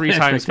plane's moving 3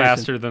 times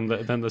faster than the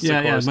Sikorsky.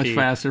 Yeah, much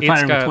faster.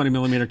 Firing with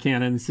 20mm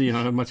cannons,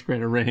 a much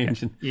greater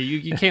range. And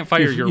you can't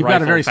fire your you've rifle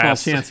got a very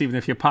fast. small chance, even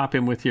if you pop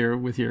him with your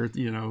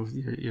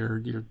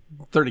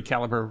 30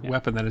 caliber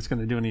weapon, that it's going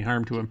to do any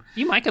harm to him.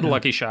 You might get a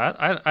lucky shot.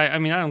 I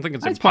mean, I don't think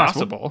it's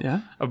impossible.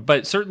 Yeah,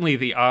 but certainly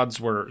the odds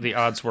were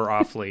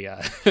awfully.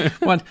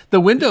 Well, the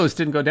windows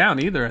didn't go down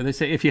either. They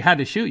say if you had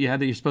to shoot,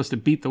 you're supposed to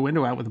beat the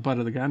window out with the butt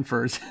of the gun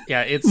first.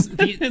 Yeah, it's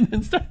and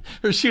then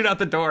or shoot out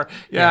the door.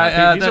 These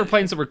are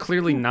planes that were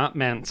clearly not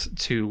meant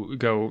to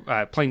go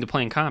plane to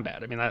plane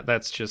combat. I mean,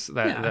 that's just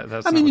that. Yeah.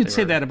 That's I mean, you'd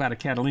say that about a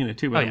Catalina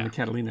too, but the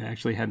Catalina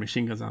actually had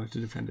machine guns on it to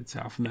defend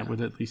itself, and that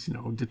would at least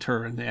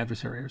deter the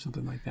adversary or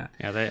something like that.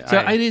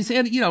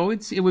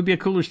 It would be a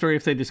cooler story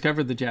if they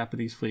discovered the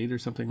Japanese fleet or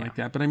something like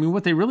that. But I mean,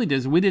 what they really did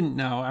is we didn't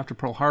know after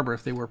Pearl Harbor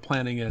if they were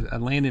planning a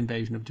land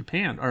invasion of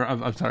Japan or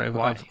of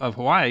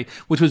Hawaii,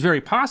 which was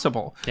very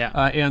possible. Yeah.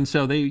 And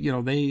so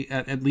they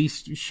at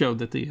least showed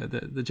that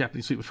the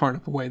Japanese fleet was far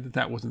enough away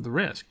that wasn't the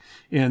risk.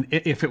 And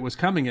if it was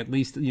coming, at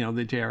least the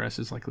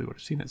JRSs likely would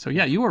have seen it. So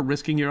yeah, you are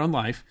risking your own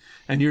life,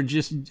 and you're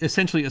just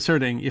essentially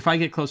asserting, if I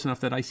get close enough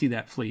that I see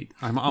that fleet,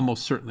 I'm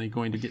almost certainly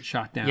going to get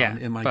shot down. Yeah,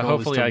 and my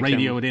goal is to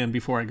radio it in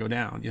before I go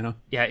down.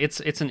 Yeah,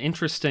 it's an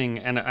interesting,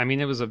 and I mean,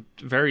 it was a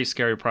very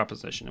scary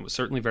proposition. It was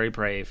certainly very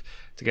brave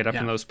to get up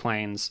in those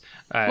planes.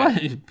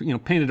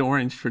 Painted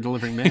orange for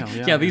delivering mail.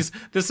 Yeah,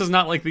 this is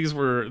not like these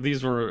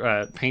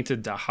were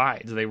painted to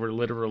hide. They were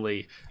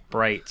literally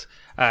bright.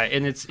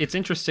 And it's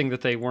interesting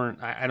that they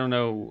weren't. I don't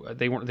know.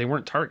 They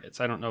weren't targets.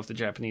 I don't know if the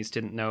Japanese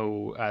didn't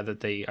know that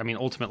they. I mean,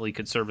 ultimately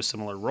could serve a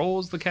similar role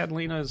as the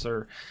Catalinas,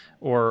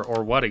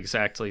 or what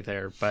exactly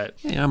there. But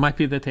it might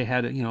be that they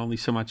had only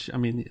so much. I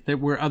mean, there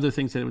were other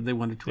things that they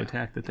wanted to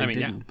attack that they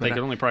didn't. They could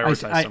only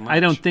prioritize so much. I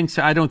don't think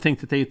so. I don't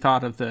think that they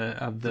thought of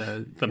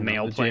the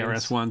mail the planes.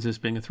 JRS ones as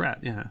being a threat.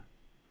 Yeah.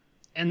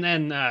 And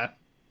then that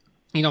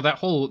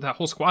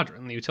whole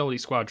squadron, the utility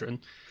squadron.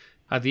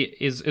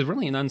 Is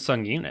really an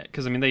unsung unit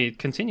because I mean they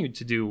continued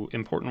to do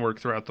important work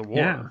throughout the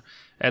war,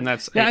 and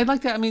that's I'd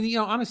like that. I mean,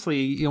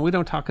 honestly, we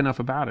don't talk enough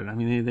about it. I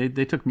mean,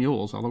 they took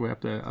mules all the way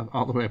up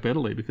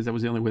Italy because that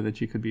was the only way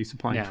that you could be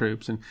supplying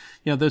troops, and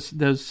those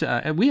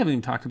we haven't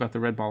even talked about the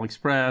Red Ball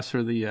Express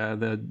or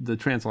the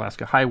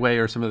Trans-Alaska Highway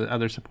or some of the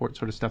other support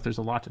sort of stuff. There's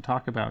a lot to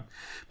talk about,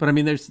 but I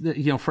mean, there's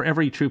for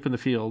every troop in the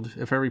field,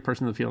 if every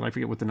person in the field, I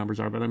forget what the numbers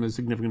are, but I mean, there's a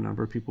significant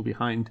number of people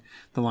behind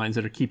the lines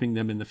that are keeping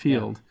them in the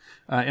field,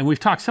 and we've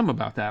talked some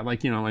about that.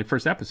 Like my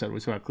first episode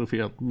was about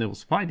Cluefield Naval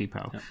Supply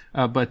Depot,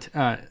 but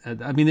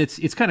I mean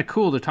it's kind of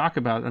cool to talk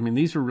about. I mean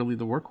these were really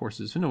the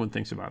workhorses, and no one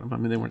thinks about them. I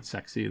mean they weren't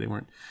sexy. They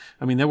weren't.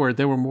 I mean there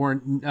were more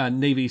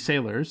Navy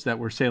sailors that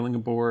were sailing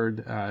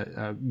aboard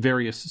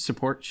various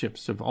support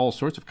ships of all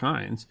sorts of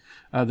kinds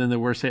than there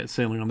were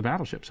sailing on the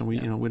battleships, and we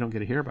don't get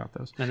to hear about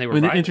those. And they were.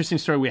 The interesting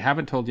story we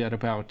haven't told yet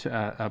about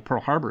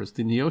Pearl Harbor is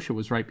the Neosho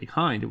was right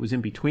behind. It was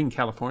in between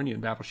California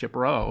and Battleship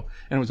Row,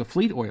 and it was a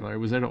fleet oiler. It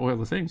was there to oil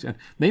the things, and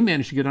they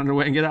managed to get underway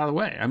and get out of the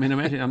way. I mean,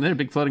 imagine they're a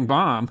big floating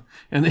bomb,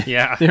 and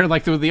they're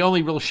like the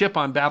only real ship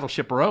on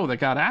Battleship Row that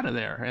got out of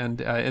there, and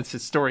it's a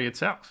story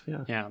itself.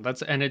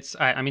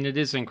 I mean, it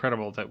is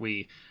incredible that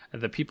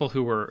the people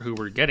who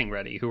were getting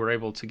ready, who were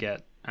able to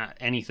get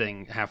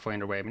anything halfway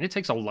underway. I mean, it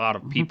takes a lot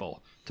of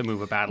people to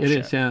move a battleship.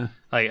 It is, yeah.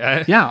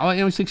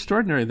 It was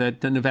extraordinary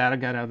that Nevada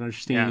got out under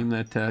steam,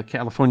 that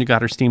California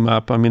got her steam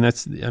up. I mean,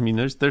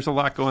 there's a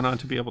lot going on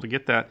to be able to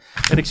get that,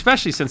 and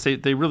especially since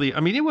they really. I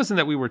mean, it wasn't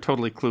that we were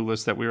totally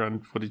clueless that we were on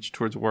footage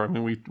towards war. I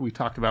mean, we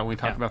talked about when we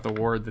talked about the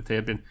war that they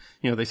had been.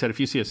 They said if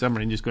you see a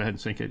submarine, just go ahead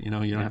and sink it. You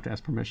don't have to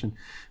ask permission.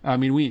 I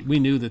mean, we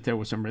knew that there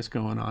was some risk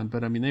going on,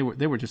 but I mean,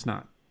 they were just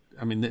not.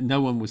 I mean, no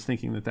one was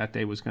thinking that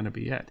day was going to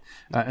be it.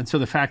 And so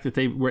the fact that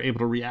they were able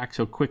to react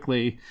so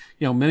quickly,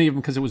 many of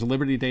them, because it was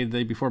Liberty Day the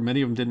day before,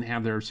 many of them didn't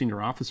have their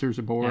senior officers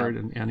aboard,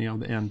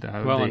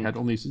 they had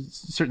only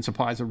certain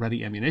supplies of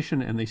ready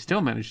ammunition, and they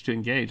still managed to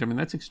engage. I mean,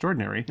 that's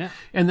extraordinary. Yeah.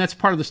 And that's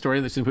part of the story.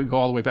 If we go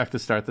all the way back to the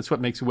start, that's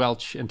what makes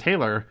Welch and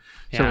Taylor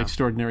so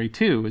extraordinary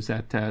too, is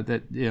that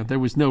there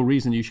was no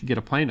reason you should get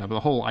a plane up.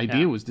 The whole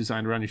idea was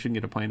designed around you shouldn't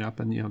get a plane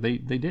up, and they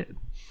did.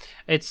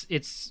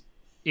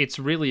 It's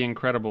really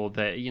incredible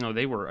that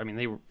they were. I mean,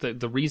 they were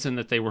the reason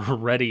that they were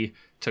ready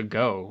to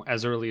go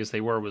as early as they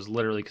were was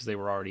literally because they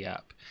were already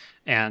up,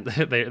 and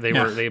they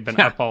had been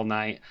up all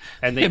night,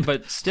 and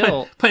but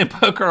still playing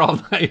poker all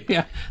night.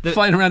 Yeah,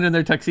 flying around in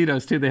their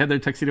tuxedos too. They had their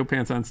tuxedo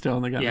pants on still,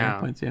 and they got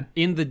airplanes. Yeah,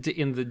 in the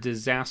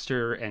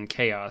disaster and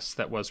chaos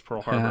that was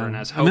Pearl Harbor, and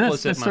as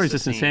hopeless that story's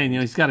just insane.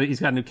 He's got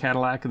a new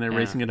Cadillac, and they're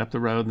racing it up the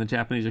road, and the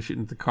Japanese are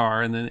shooting at the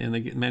car, and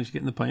they manage to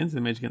get in the planes,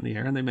 they manage to get in the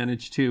air, and they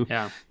manage to,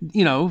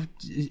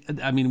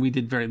 I mean, we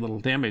did very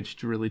little damage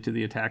to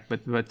the attack,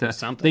 but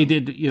they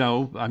did.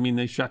 I mean,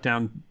 they shot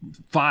down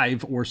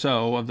 5 or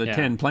so of the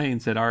 10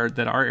 planes that our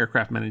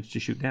aircraft managed to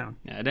shoot down.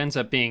 Yeah, it ends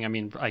up being, I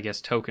mean, I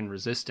guess token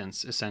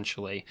resistance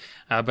essentially,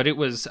 but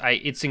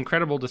it's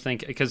incredible to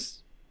think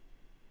because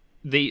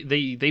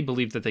they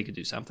believed that they could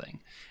do something.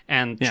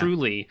 And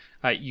truly,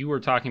 you were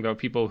talking about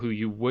people who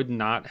you would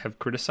not have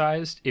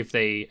criticized if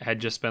they had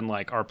just been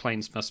like, our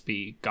planes must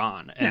be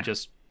gone, and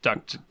just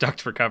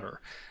ducked for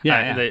cover.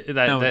 That would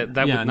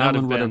not have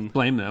been... would have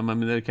blamed them. I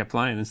mean, they kept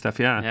flying and stuff.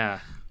 Yeah.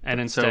 And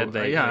instead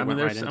they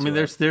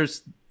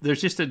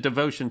there's just a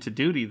devotion to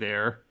duty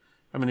there.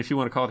 I mean, if you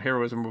want to call it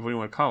heroism or what you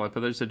want to call it,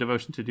 but there's a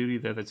devotion to duty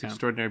there that's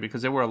extraordinary,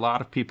 because there were a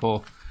lot of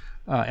people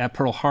at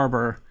Pearl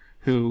Harbor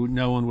who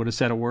no one would have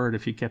said a word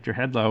if you kept your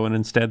head low, and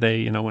instead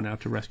they, went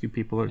out to rescue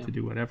people or to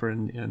do whatever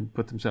and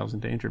put themselves in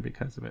danger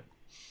because of it.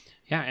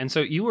 Yeah, and so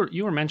you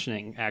were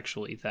mentioning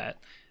actually that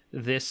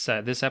this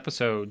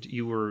episode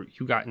you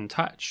got in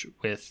touch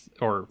with,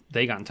 or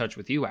they got in touch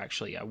with you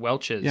actually,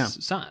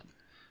 Welch's son.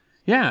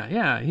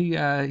 Yeah.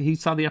 He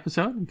saw the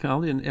episode and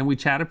called, and we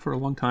chatted for a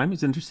long time.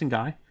 He's an interesting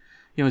guy.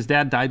 His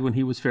dad died when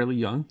he was fairly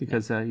young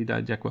because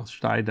Jack Welch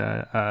died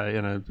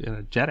in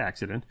a jet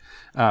accident.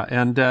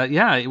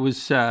 It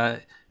was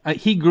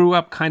he grew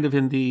up kind of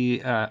in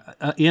the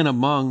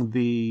among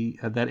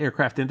that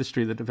aircraft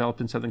industry that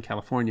developed in Southern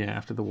California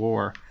after the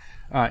war.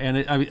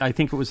 I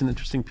think it was an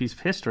interesting piece of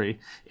history,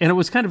 and it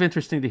was kind of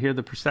interesting to hear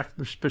the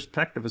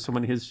perspective of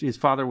someone. His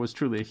father was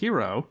truly a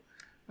hero,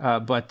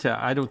 but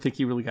I don't think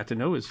he really got to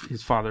know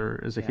his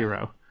father as a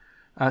hero.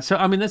 So,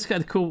 I mean, that's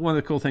kind of cool. One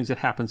of the cool things that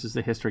happens is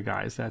the history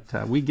guys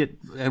that we get,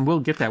 and we'll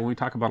get that when we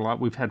talk about a lot.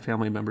 We've had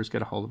family members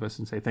get a hold of us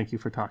and say, thank you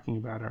for talking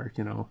about our,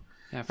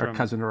 our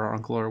cousin or our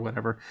uncle or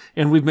whatever.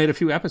 And we've made a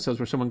few episodes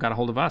where someone got a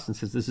hold of us and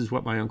says, this is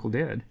what my uncle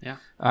did. Yeah.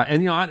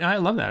 I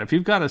love that. If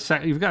you've got a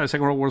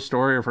Second World War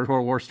story or First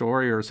World War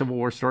story or a Civil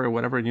War story or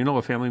whatever, and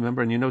a family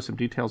member and some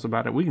details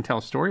about it, we can tell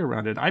a story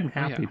around it. I'm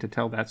happy to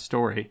tell that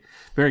story.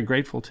 Very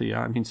grateful to you.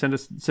 I mean, send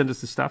us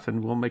the stuff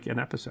and we'll make an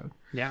episode.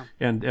 Yeah.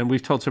 And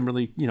we've told some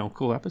really,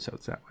 cool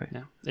episodes that way.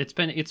 Yeah. It's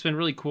been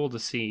really cool to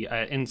see.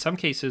 In some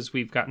cases,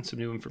 we've gotten some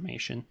new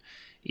information,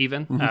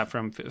 even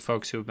from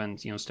folks who have been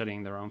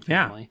studying their own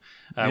family,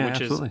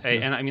 which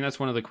absolutely. And I mean that's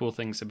one of the cool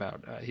things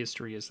about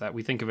history is that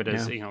we think of it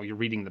as you're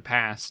reading the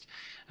past,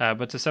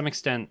 but to some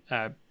extent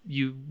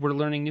you were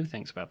learning new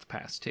things about the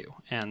past too,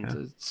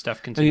 and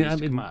stuff continues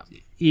to come up.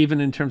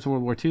 Even in terms of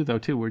World War II,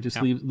 we're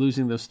just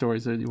losing those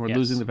stories. We're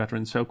losing the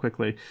veterans so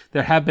quickly.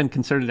 There have been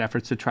concerted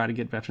efforts to try to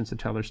get veterans to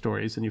tell their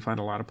stories, and you find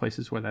a lot of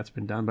places where that's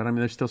been done. But I mean,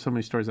 there's still so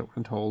many stories that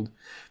weren't told.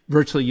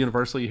 Virtually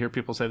universally, you hear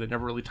people say they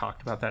never really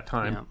talked about that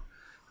time. Yeah.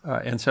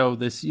 And so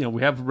this,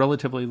 we have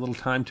relatively little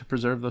time to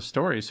preserve those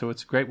stories. So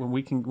it's great when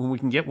we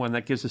can get one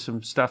that gives us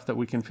some stuff that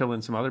we can fill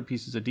in some other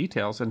pieces of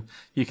details, and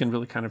you can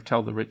really kind of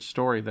tell the rich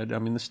story that,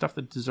 the stuff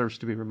that deserves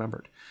to be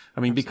remembered. I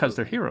mean, because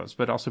they're heroes,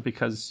 but also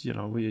because, if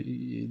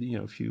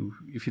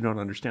you don't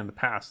understand the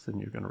past, then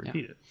you're going to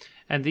repeat it.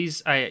 And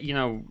these,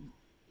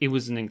 it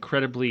was an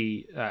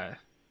incredibly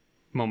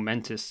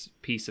momentous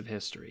piece of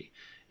history,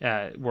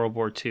 World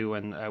War II,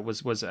 and it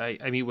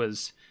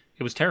was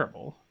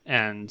terrible.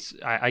 And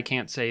I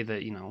can't say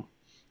that,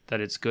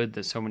 that it's good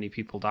that so many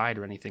people died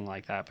or anything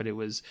like that, but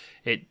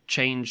it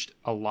changed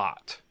a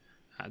lot.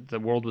 The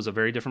world was a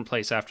very different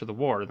place after the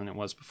war than it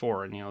was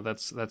before. And,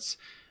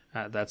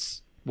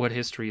 that's what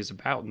history is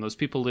about. And those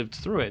people lived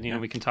through it.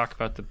 We can talk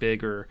about the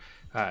bigger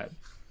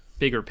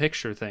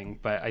picture thing,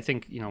 but I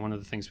think one of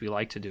the things we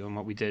like to do, and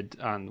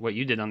what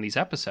you did on these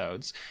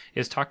episodes,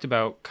 is talked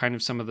about kind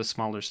of some of the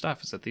smaller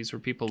stuff. Is that these were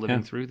people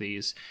living through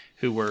these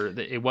who were.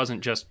 It wasn't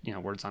just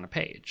words on a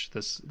page.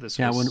 This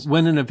was,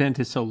 when an event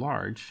is so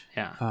large,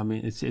 I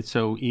mean it's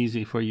so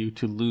easy for you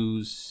to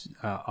lose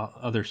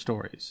other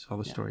stories, all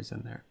the stories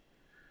in there.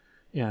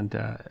 And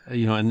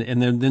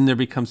and then there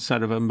becomes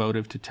sort of a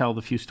motive to tell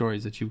the few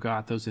stories that you've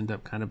got. Those end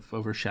up kind of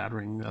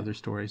overshadowing other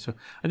stories. So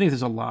I think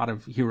there's a lot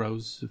of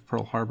heroes of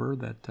Pearl Harbor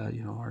that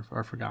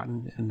are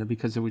forgotten, and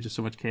because there was just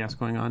so much chaos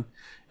going on,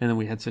 and then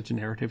we had such a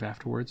narrative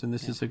afterwards. And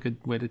this is a good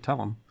way to tell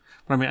them.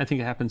 But I mean, I think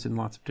it happens in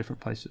lots of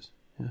different places.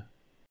 Yeah.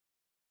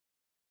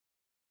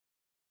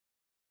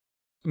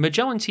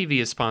 Magellan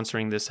TV is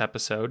sponsoring this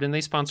episode, and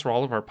they sponsor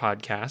all of our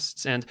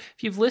podcasts. And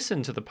if you've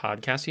listened to the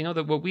podcast, you know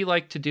that what we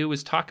like to do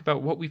is talk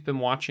about what we've been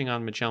watching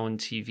on Magellan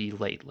TV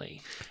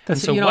lately.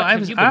 That's, so I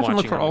often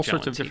look for all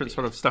sorts of different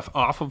sort of stuff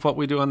off of what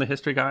we do on the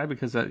History Guy,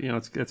 because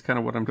it's kind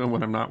of what I'm doing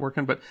when I'm not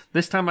working. But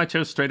this time I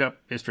chose straight up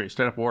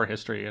war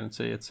history, and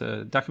it's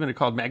a documentary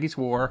called Maggie's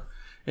War.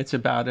 It's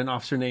about an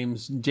officer named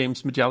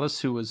James Magellan,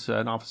 who was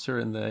an officer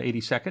in the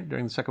 82nd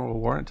during the Second World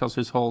War. It tells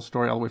his whole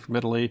story all the way from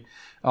Italy,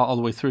 all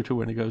the way through to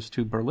when he goes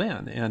to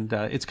Berlin. And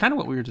it's kind of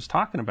what we were just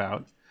talking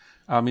about.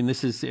 I mean,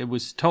 it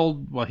was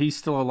told while he's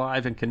still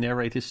alive and can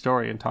narrate his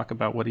story and talk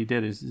about what he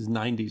did in his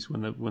 90s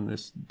when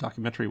this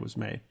documentary was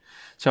made.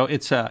 So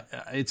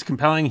it's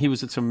compelling. He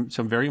was at some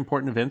very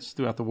important events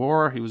throughout the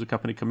war. He was a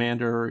company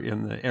commander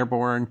in the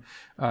airborne,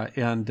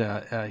 and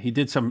he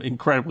did some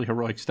incredibly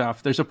heroic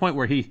stuff. There's a point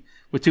where he,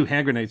 with 2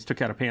 hand grenades,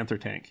 took out a Panther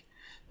tank.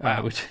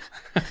 Wow. Which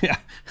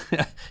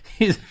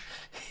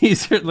he's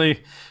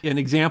certainly an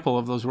example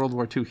of those World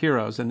War II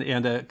heroes, and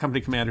a company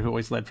commander who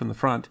always led from the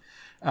front.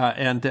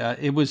 And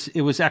it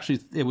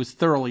was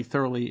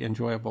thoroughly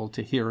enjoyable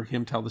to hear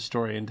him tell the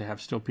story and to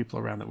have still people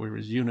around that were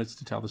his units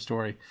to tell the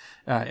story.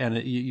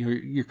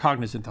 You're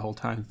cognizant the whole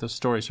time that those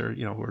stories are,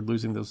 we're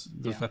losing those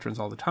veterans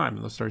all the time,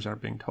 and those stories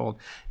aren't being told.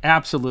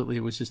 Absolutely,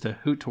 it was just a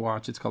hoot to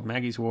watch. It's called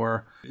Maggie's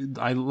War.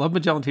 I love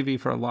Magellan TV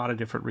for a lot of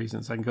different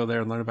reasons. I can go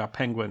there and learn about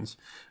penguins,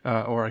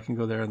 or I can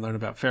go there and learn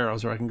about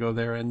pharaohs, or I can go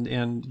there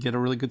and get a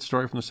really good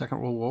story from the Second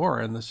World War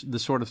and the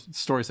sort of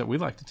stories that we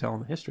like to tell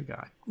on the History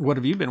Guy. What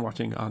have you been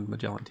watching on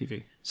Magellan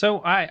TV?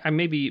 So I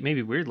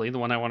maybe weirdly, the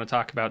one I want to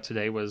talk about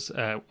today was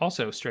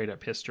also straight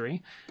up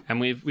history, and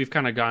we've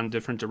kind of gone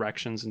different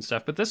directions and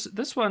stuff. But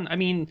this one, I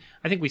mean,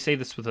 I think we say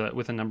this with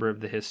a number of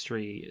the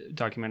history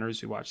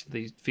documentaries we watch.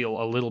 They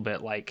feel a little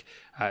bit like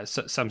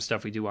some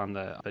stuff we do on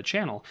the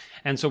channel.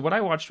 And so what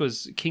I watched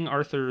was King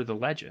Arthur the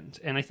Legend,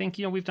 and I think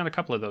we've done a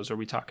couple of those where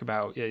we talk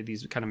about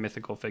these kind of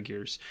mythical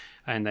figures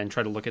and then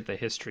try to look at the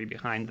history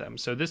behind them.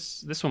 So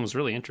this one was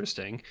really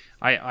interesting.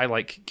 I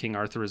like King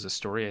Arthur as a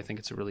story. I think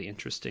it's a really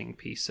interesting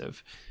piece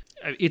of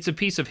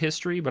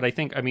history, but I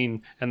think,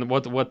 and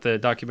what the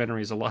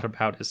documentary is a lot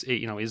about is,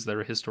 is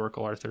there a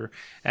historical Arthur?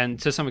 And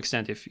to some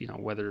extent, if,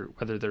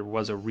 whether there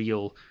was a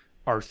real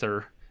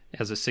Arthur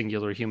as a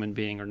singular human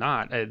being or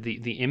not,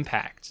 the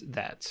impact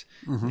that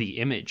the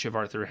image of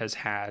Arthur has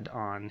had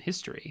on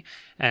history.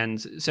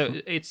 And so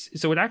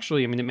it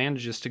actually, it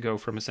manages to go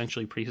from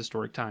essentially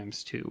prehistoric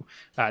times to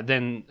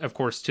then, of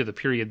course, to the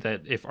period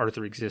that if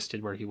Arthur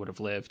existed, where he would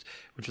have lived,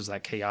 which was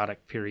that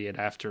chaotic period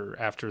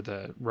after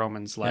the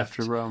Romans left.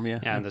 After Rome, yeah.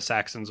 And the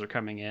Saxons are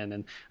coming in.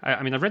 And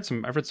I've read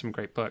some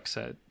great books.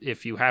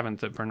 If you haven't,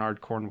 the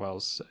Bernard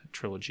Cornwell's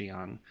trilogy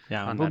on.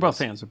 Yeah, on we're both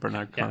fans of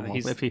Bernard Cornwell.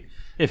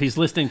 If he's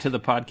listening to the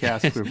podcast,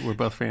 we're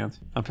both fans.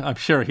 I'm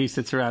sure he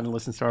sits around and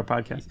listens to our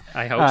podcast.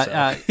 I hope so.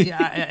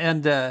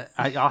 And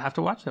I'll have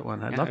to watch that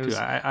one. I'd love to.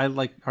 I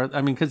like.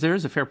 Because there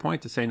is a fair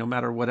point to say, no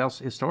matter what else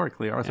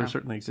historically, Arthur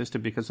certainly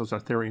existed because those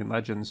Arthurian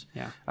legends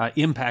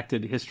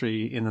impacted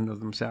history in and of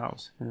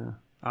themselves. Yeah.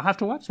 I'll have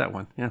to watch that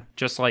one. Yeah.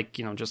 Just like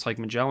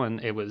Magellan,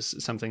 it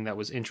was something that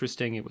was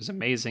interesting. It was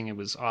amazing. It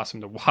was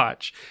awesome to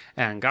watch.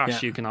 And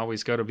gosh, you can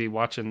always go to be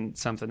watching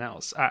something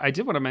else. I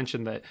did want to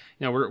mention that,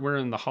 we're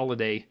in the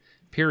holiday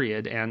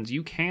period, and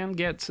you can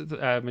get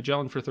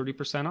Magellan for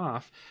 30%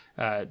 off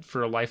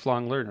for a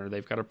lifelong learner.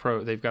 They've got a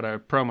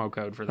promo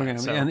code for that. Okay,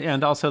 so.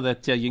 and also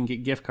that you can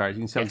get gift cards.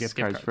 You can sell gift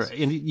cards for,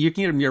 and you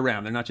can get them year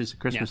round. They're not just a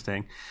Christmas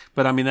thing.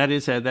 But that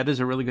is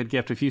a really good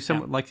gift. If you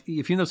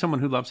know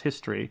someone who loves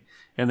history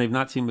and they've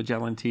not seen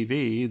Magellan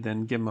TV,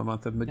 then give them a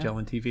month of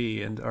Magellan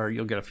TV, or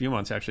you'll get a few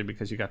months actually,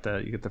 because you get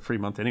the free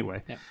month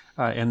anyway. Yeah.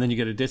 And then you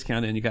get a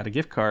discount and you got a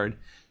gift card.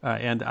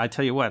 And I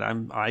tell you what,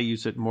 I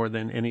use it more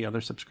than any other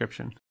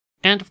subscription.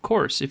 And of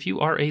course, if you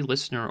are a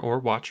listener or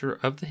watcher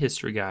of The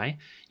History Guy,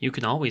 you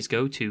can always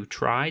go to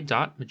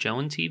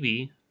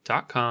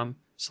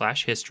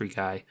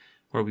try.magellantv.com/historyguy,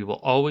 where we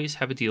will always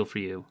have a deal for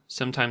you.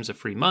 Sometimes a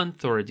free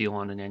month, or a deal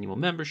on an annual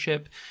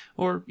membership,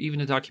 or even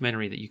a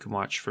documentary that you can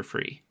watch for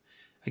free.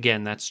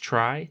 Again, that's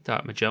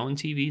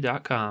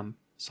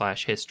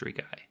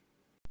try.magellantv.com/historyguy.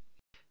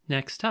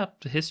 Next up,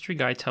 The History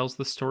Guy tells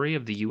the story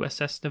of the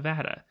USS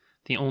Nevada,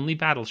 the only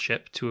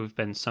battleship to have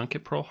been sunk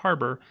at Pearl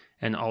Harbor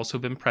and also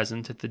been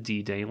present at the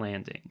D-Day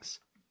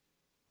landings.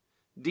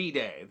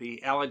 D-Day,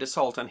 the Allied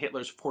assault on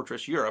Hitler's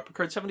fortress Europe,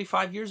 occurred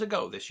 75 years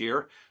ago this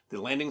year.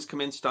 The landings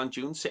commenced on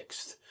June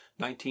 6th,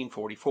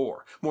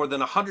 1944. More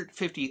than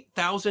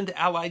 150,000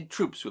 Allied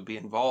troops would be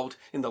involved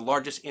in the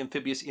largest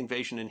amphibious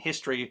invasion in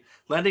history,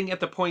 landing at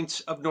the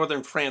points of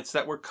northern France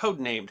that were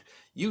codenamed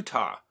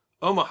Utah,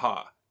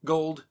 Omaha,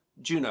 Gold,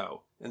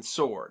 Juno, and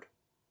Sword.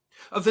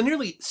 Of the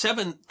nearly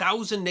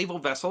 7,000 naval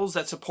vessels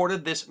that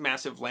supported this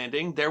massive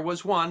landing, there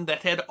was one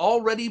that had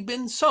already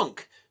been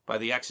sunk by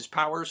the Axis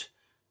powers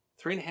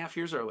 3.5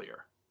 years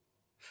earlier.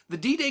 The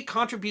D-Day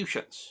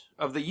contributions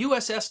of the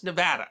USS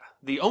Nevada,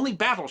 the only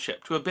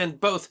battleship to have been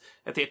both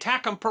at the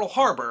attack on Pearl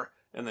Harbor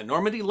and the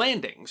Normandy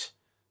landings,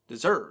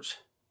 deserves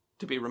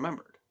to be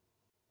remembered.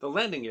 The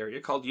landing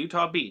area, called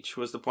Utah Beach,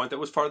 was the point that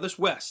was farthest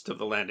west of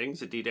the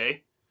landings at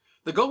D-Day.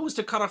 The goal was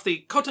to cut off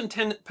the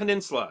Cotentin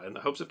Peninsula in the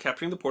hopes of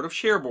capturing the port of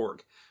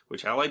Cherbourg,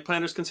 which Allied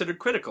planners considered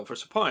critical for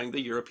supplying the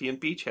European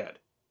beachhead.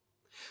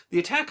 The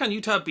attack on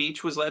Utah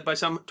Beach was led by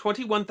some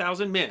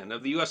 21,000 men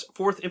of the U.S.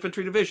 4th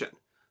Infantry Division,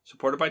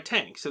 supported by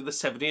tanks of the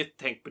 70th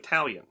Tank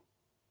Battalion.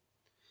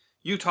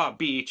 Utah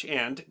Beach,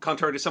 and,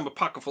 contrary to some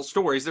apocryphal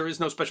stories, there is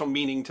no special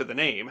meaning to the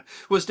name,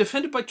 was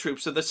defended by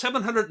troops of the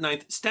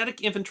 709th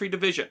Static Infantry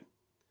Division.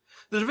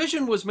 The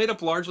division was made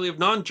up largely of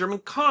non-German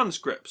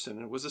conscripts,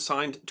 and it was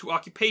assigned to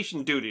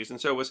occupation duties, and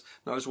so was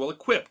not as well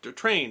equipped or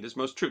trained as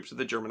most troops of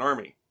the German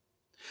army.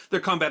 Their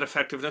combat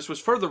effectiveness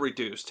was further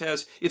reduced,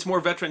 as its more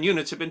veteran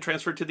units had been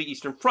transferred to the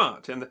Eastern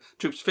Front, and the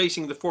troops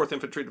facing the 4th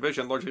Infantry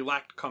Division largely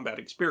lacked combat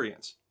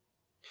experience.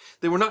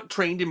 They were not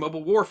trained in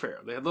mobile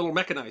warfare. They had little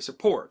mechanized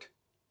support.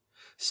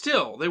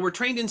 Still, they were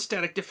trained in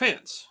static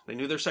defense. They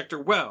knew their sector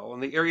well,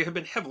 and the area had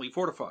been heavily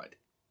fortified.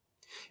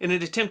 In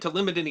an attempt to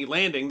limit any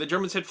landing, the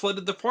Germans had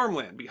flooded the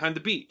farmland behind the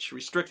beach,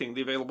 restricting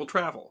the available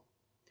travel.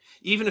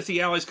 Even if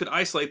the Allies could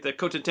isolate the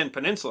Cotentin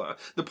Peninsula,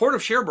 the port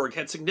of Cherbourg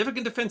had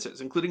significant defenses,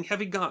 including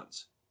heavy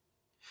guns.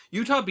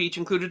 Utah Beach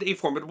included a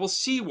formidable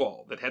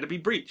seawall that had to be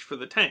breached for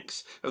the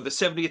tanks of the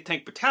 70th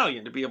Tank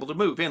Battalion to be able to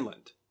move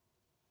inland.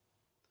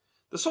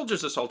 The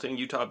soldiers assaulting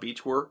Utah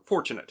Beach were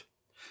fortunate.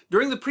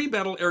 During the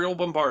pre-battle aerial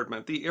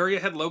bombardment, the area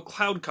had low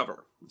cloud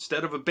cover.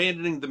 Instead of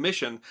abandoning the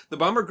mission, the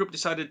bomber group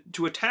decided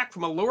to attack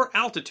from a lower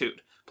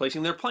altitude,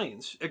 placing their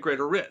planes at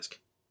greater risk.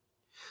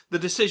 The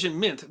decision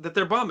meant that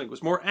their bombing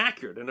was more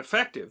accurate and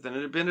effective than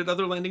it had been at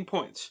other landing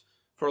points,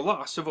 for a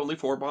loss of only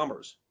 4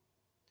 bombers.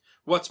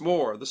 What's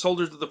more, the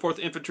soldiers of the 4th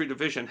Infantry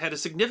Division had a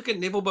significant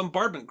naval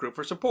bombardment group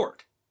for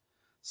support,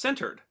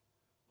 centered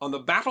on the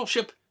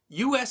battleship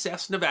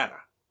USS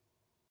Nevada.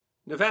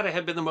 Nevada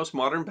had been the most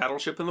modern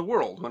battleship in the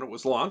world when it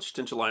was launched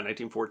in July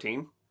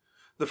 1914.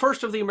 The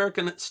first of the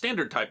American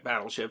Standard-type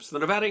battleships, the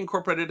Nevada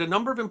incorporated a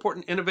number of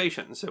important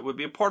innovations that would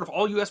be a part of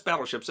all U.S.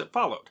 battleships that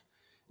followed,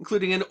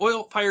 including an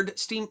oil-fired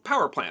steam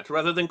power plant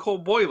rather than coal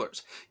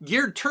boilers,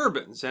 geared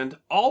turbines, and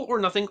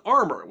all-or-nothing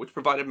armor, which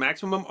provided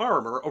maximum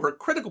armor over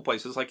critical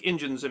places like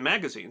engines and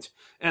magazines,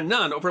 and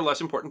none over less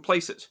important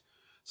places.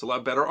 This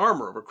allowed better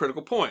armor over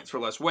critical points for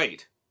less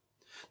weight.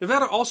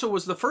 Nevada also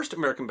was the first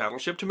American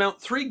battleship to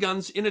mount 3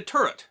 guns in a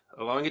turret,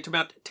 allowing it to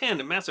mount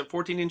 10 massive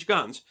 14-inch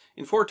guns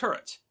in 4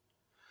 turrets.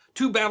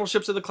 2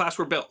 battleships of the class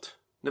were built,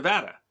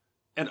 Nevada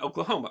and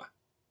Oklahoma.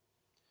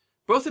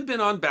 Both had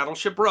been on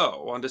Battleship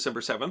Row on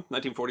December 7,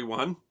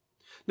 1941.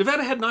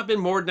 Nevada had not been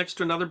moored next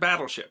to another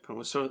battleship, and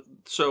was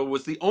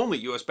the only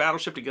U.S.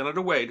 battleship to get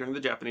underway during the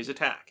Japanese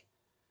attack.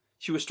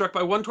 She was struck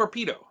by 1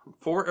 torpedo and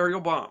 4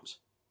 aerial bombs.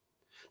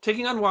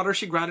 Taking on water,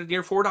 she grounded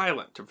near Ford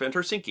Island to prevent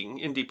her sinking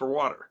in deeper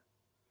water.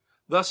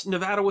 Thus,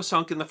 Nevada was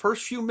sunk in the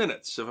first few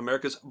minutes of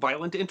America's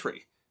violent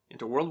entry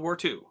into World War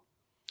II,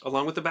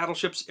 along with the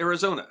battleships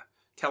Arizona,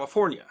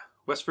 California,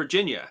 West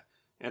Virginia,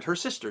 and her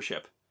sister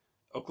ship,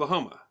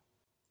 Oklahoma.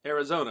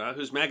 Arizona,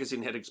 whose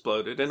magazine had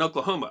exploded, and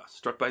Oklahoma,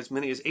 struck by as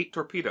many as 8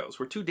 torpedoes,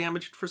 were too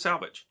damaged for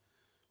salvage.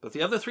 But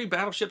the other 3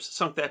 battleships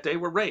sunk that day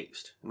were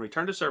raised and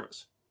returned to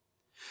service.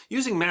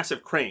 Using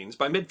massive cranes,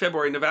 by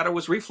mid-February Nevada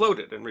was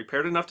refloated and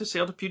repaired enough to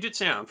sail to Puget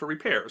Sound for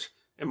repairs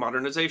and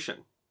modernization.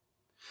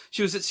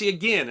 She was at sea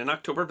again in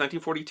October of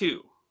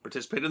 1942,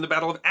 participated in the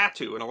Battle of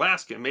Attu in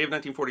Alaska in May of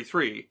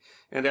 1943,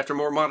 and after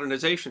more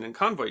modernization and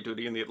convoy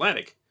duty in the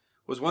Atlantic,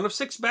 was one of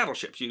 6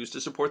 battleships used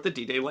to support the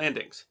D-Day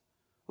landings,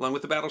 along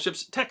with the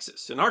battleships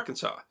Texas and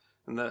Arkansas,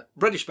 and the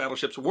British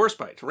battleships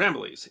Warspite,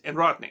 Ramillies, and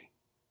Rodney.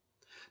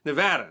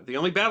 Nevada, the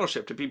only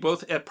battleship to be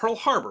both at Pearl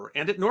Harbor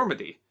and at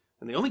Normandy,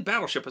 and the only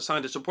battleship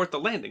assigned to support the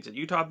landings at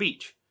Utah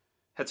Beach,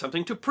 had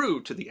something to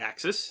prove to the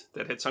Axis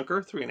that had sunk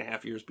her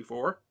 3.5 years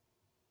before.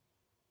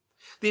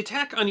 The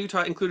attack on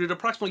Utah included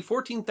approximately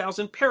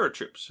 14,000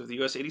 paratroops of the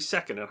U.S.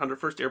 82nd and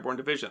 101st Airborne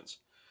Divisions.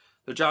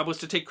 Their job was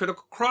to take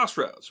critical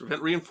crossroads,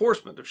 prevent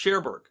reinforcement of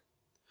Cherbourg.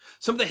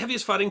 Some of the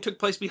heaviest fighting took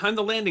place behind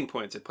the landing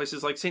points at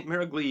places like St.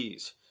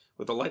 Mary-Glise,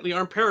 with the lightly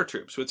armed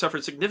paratroops who had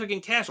suffered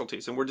significant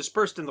casualties and were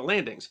dispersed in the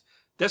landings,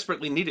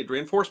 desperately needed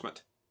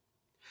reinforcement.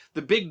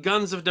 The big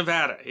guns of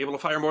Nevada, able to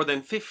fire more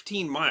than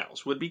 15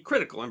 miles, would be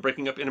critical in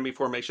breaking up enemy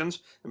formations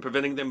and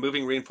preventing them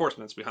moving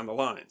reinforcements behind the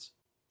lines.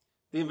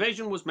 The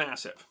invasion was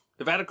massive.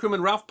 Nevada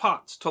crewman Ralph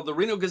Potts told the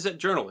Reno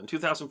Gazette-Journal in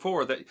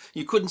 2004 that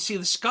you couldn't see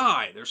the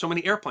sky. There were so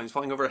many airplanes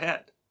flying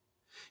overhead.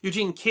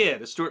 Eugene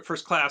Kidd, a Stewart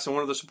First Class on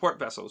one of the support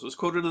vessels, was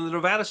quoted in the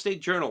Nevada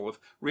State Journal of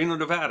Reno,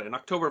 Nevada in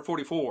October of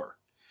 1944.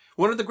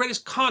 One of the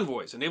greatest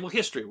convoys in naval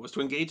history was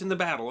to engage in the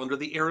battle under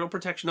the aerial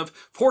protection of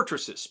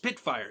fortresses,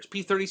 Spitfires,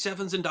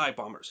 P-37s, and dive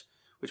bombers,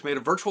 which made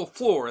a virtual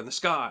floor in the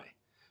sky,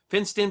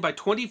 fenced in by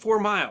 24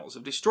 miles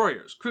of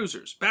destroyers,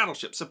 cruisers,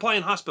 battleships, supply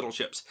and hospital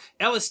ships,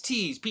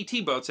 LSTs,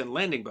 PT boats, and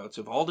landing boats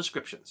of all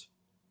descriptions.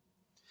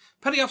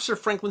 Petty Officer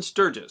Franklin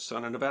Sturgis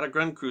on a Nevada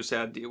gun crew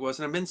said it was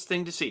an immense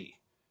thing to see,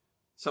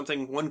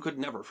 something one could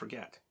never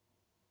forget.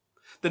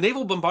 The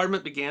naval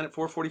bombardment began at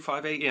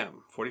 4:45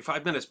 a.m.,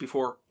 45 minutes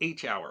before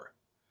H hour.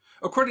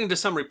 According to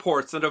some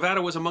reports, the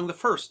Nevada was among the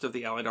first of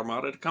the Allied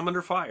Armada to come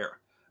under fire,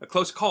 a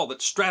close call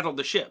that straddled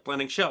the ship,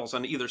 landing shells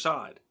on either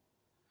side.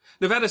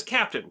 Nevada's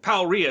captain,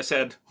 Powell Rhea,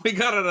 said, "We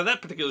got out of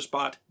that particular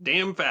spot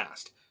damn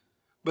fast."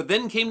 But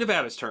then came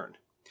Nevada's turn.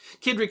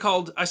 Kidd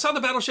recalled, "I saw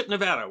the battleship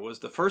Nevada was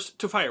the first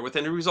to fire with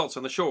any results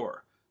on the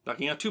shore,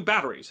 knocking out 2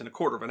 batteries in a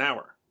quarter of an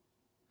hour."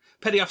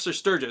 Petty Officer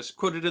Sturgis,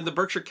 quoted in the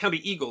Berkshire County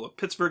Eagle of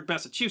Pittsburgh,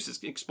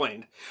 Massachusetts,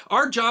 explained,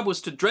 "Our job was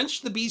to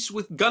drench the beast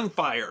with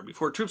gunfire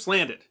before troops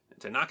landed,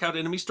 and to knock out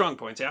enemy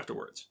strongpoints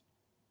afterwards."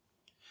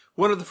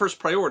 One of the first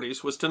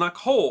priorities was to knock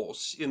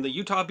holes in the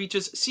Utah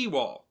Beach's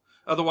seawall.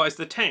 Otherwise,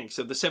 the tanks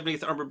of the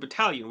 70th Armored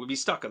Battalion would be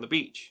stuck on the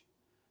beach.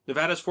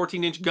 Nevada's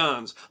 14-inch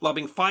guns,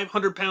 lobbing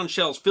 500-pound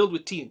shells filled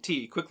with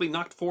TNT, quickly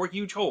knocked 4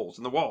 huge holes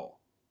in the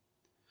wall.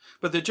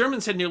 But the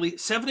Germans had nearly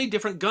 70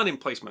 different gun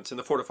emplacements in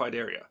the fortified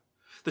area.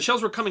 The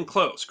shells were coming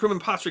close. Crewman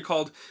Potts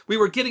recalled, "We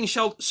were getting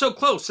shelled so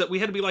close that we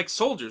had to be like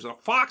soldiers in a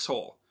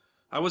foxhole.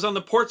 I was on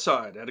the port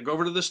side. I had to go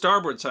over to the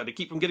starboard side to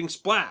keep from getting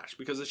splashed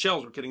because the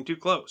shells were getting too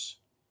close.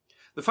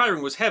 The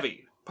firing was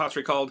heavy." Potts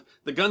recalled,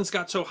 "The guns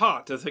got so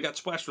hot that they got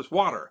splashed with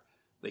water.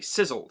 They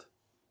sizzled.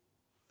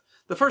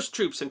 The first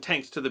troops and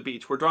tanks to the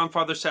beach were drawn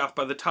farther south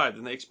by the tide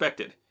than they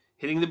expected,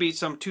 hitting the beach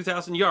some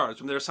 2,000 yards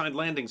from their assigned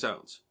landing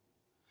zones.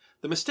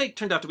 The mistake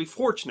turned out to be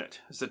fortunate,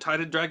 as the tide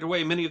had dragged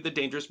away many of the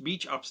dangerous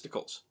beach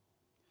obstacles.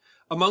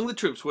 Among the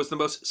troops was the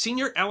most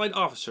senior Allied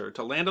officer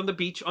to land on the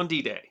beach on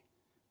D-Day,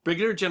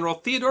 Brigadier General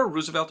Theodore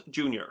Roosevelt,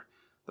 Jr.,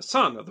 the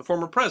son of the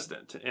former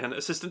president and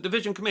assistant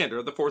division commander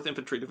of the 4th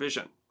Infantry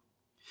Division.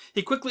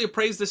 He quickly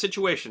appraised the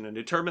situation and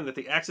determined that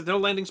the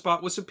accidental landing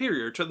spot was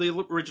superior to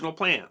the original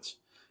plans,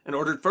 and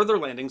ordered further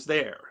landings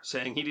there,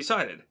 saying he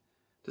decided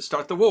to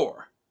start the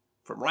war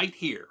from right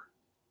here.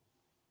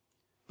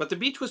 But the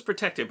beach was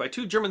protected by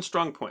 2 German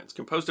strongpoints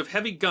composed of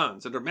heavy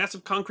guns under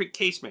massive concrete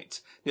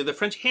casemates near the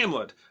French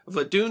hamlet of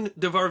La Dune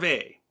de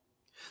Varvay.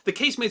 The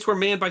casemates were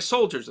manned by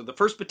soldiers of the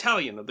 1st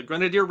Battalion of the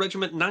Grenadier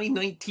Regiment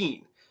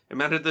 919 and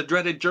mounted the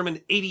dreaded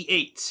German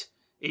 88s,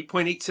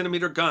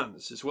 8.8-centimeter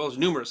guns, as well as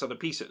numerous other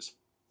pieces.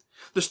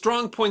 The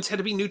strong points had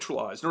to be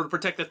neutralized in order to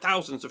protect the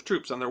thousands of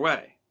troops on their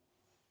way.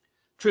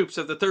 Troops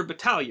of the 3rd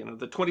Battalion of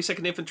the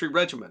 22nd Infantry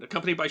Regiment,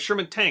 accompanied by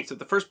Sherman tanks of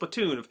the 1st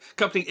Platoon of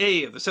Company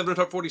A of the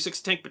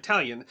 746th Tank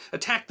Battalion,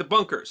 attacked the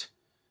bunkers,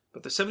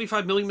 but the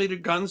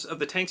 75mm guns of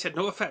the tanks had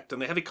no effect on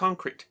the heavy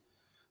concrete.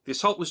 The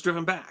assault was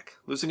driven back,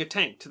 losing a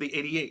tank to the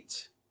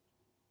 88s.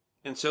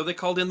 And so they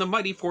called in the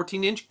mighty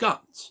 14-inch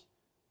guns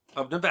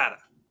of Nevada.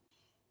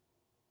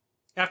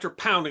 After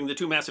pounding the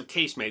 2 massive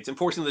casemates and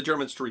forcing the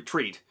Germans to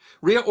retreat,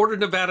 Rhea ordered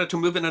Nevada to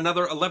move in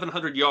another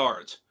 1,100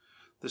 yards.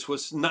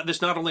 This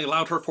not only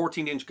allowed her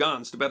 14-inch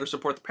guns to better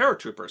support the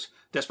paratroopers,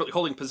 desperately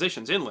holding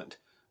positions inland,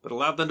 but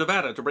allowed the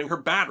Nevada to bring her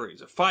batteries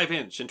of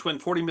 5-inch and twin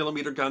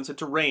 40mm guns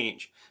into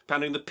range,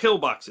 pounding the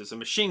pillboxes and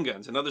machine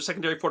guns and other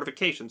secondary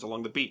fortifications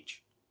along the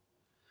beach.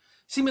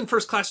 Seaman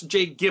First Class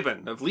J.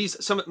 Gibbon of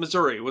Lee's Summit,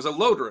 Missouri, was a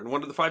loader in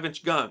one of the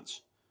 5-inch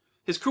guns.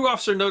 His crew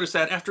officer noticed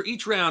that after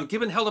each round,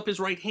 Gibbon held up his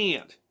right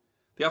hand.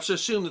 The officer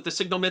assumed that the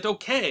signal meant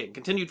okay and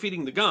continued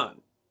feeding the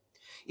gun.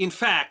 In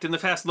fact, in the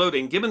fast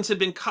loading, Gibbon's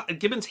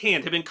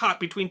hand had been caught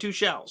between 2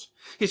 shells.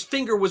 His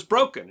finger was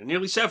broken and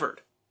nearly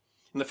severed.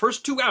 In the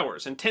first 2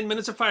 hours and 10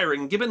 minutes of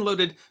firing, Gibbon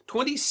loaded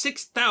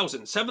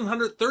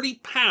 26,730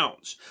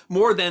 pounds,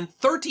 more than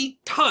 30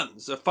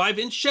 tons of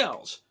 5-inch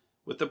shells,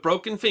 with the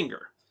broken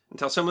finger,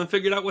 until someone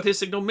figured out what his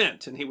signal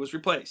meant and he was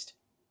replaced.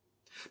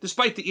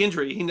 Despite the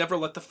injury, he never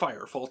let the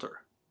fire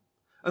falter.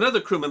 Another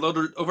crewman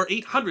loaded over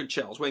 800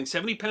 shells, weighing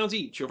 70 pounds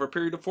each, over a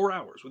period of 4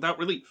 hours, without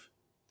relief.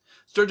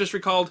 Sturgis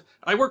recalled,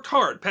 "I worked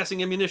hard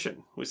passing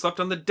ammunition. We slept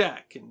on the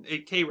deck and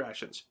ate K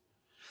rations.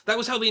 That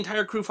was how the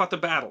entire crew fought the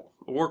battle."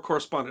 A war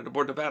correspondent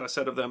aboard Nevada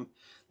said of them,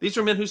 "These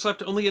were men who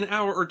slept only an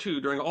hour or 2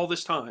 during all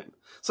this time,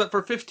 slept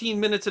for 15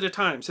 minutes at a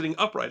time sitting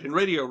upright in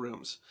radio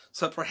rooms,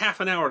 slept for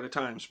half an hour at a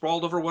time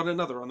sprawled over one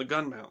another on the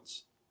gun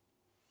mounts."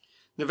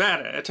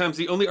 Nevada, at times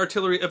the only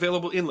artillery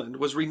available inland,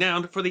 was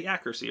renowned for the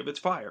accuracy of its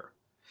fire.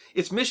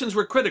 Its missions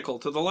were critical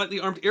to the lightly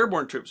armed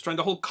airborne troops trying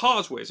to hold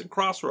causeways and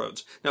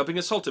crossroads now being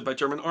assaulted by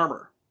German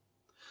armor.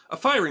 A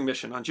firing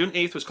mission on June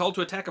 8th was called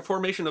to attack a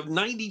formation of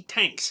 90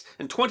 tanks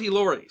and 20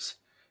 lorries,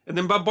 and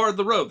then bombard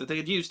the road that they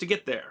had used to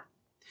get there.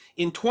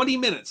 In 20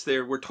 minutes,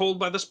 they were told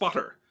by the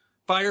spotter,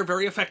 "Fire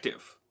very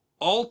effective.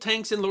 All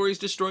tanks and lorries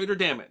destroyed or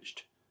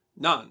damaged.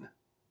 None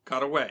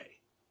got away."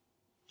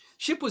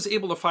 Ship was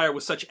able to fire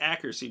with such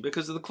accuracy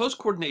because of the close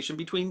coordination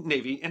between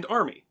Navy and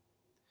Army.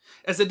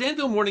 As the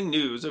Danville Morning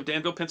News of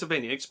Danville,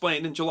 Pennsylvania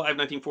explained in July of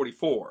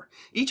 1944,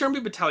 each Army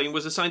battalion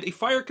was assigned a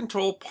fire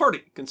control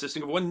party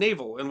consisting of 1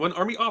 naval and 1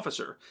 Army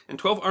officer and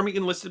 12 Army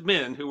enlisted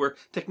men who were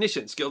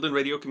technicians skilled in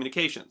radio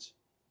communications.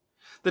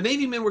 The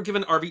Navy men were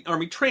given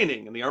Army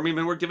training, and the Army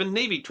men were given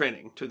Navy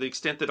training, to the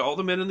extent that all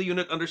the men in the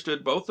unit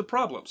understood both the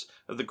problems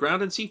of the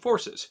ground and sea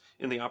forces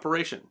in the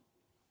operation.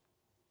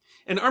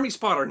 An Army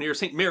spotter near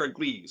St.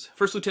 Mary-Glees,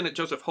 First Lieutenant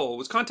Joseph Hull,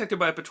 was contacted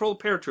by a patrol of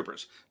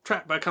paratroopers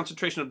trapped by a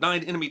concentration of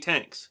 9 enemy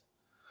tanks.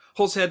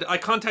 Hull said, "I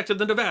contacted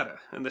the Nevada,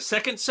 and the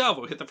second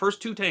salvo hit the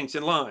first 2 tanks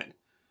in line.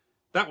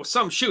 That was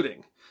some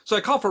shooting, so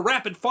I called for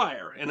rapid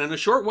fire, and in a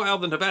short while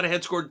the Nevada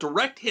had scored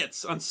direct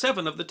hits on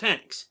 7 of the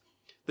tanks.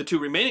 The 2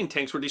 remaining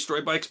tanks were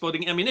destroyed by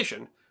exploding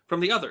ammunition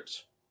from the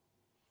others."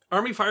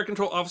 Army Fire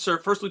Control Officer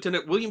First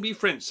Lieutenant William B.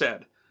 French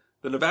said,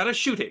 "The Nevada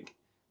shooting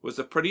was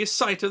the prettiest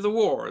sight of the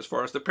war as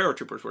far as the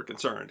paratroopers were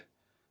concerned.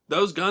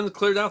 Those guns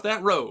cleared out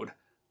that road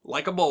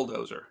like a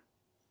bulldozer."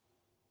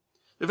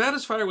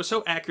 Nevada's fire was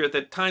so accurate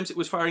that at times it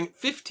was firing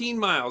 15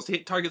 miles to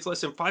hit targets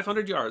less than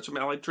 500 yards from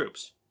Allied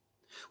troops.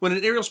 When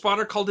an aerial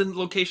spotter called in the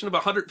location of a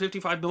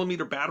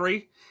 155mm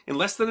battery, in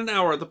less than an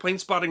hour the plane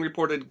spotting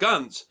reported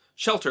guns,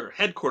 shelter,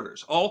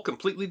 headquarters, all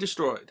completely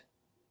destroyed.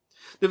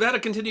 Nevada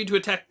continued to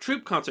attack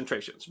troop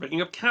concentrations,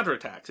 making up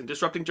counterattacks and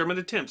disrupting German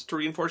attempts to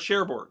reinforce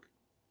Cherbourg.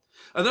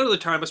 Another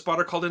time, a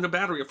spotter called in a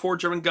battery of 4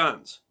 German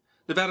guns.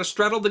 Nevada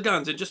straddled the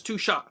guns in just 2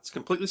 shots,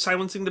 completely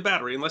silencing the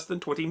battery in less than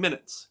 20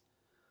 minutes.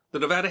 The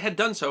Nevada had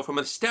done so from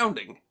an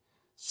astounding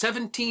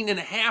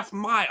 17.5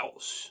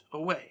 miles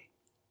away.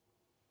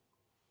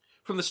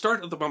 From the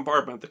start of the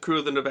bombardment, the crew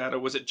of the Nevada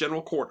was at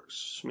general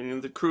quarters, meaning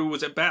the crew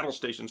was at battle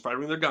stations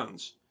firing their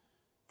guns,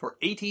 for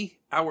 80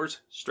 hours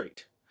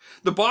straight.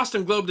 The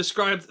Boston Globe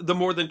described the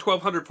more than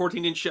 1,200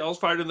 14-inch shells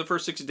fired in the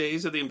first 6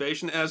 days of the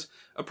invasion as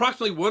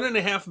approximately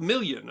 1.5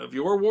 million of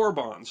your war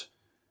bonds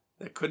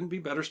that couldn't be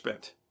better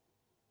spent.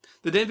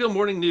 The Danville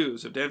Morning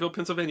News of Danville,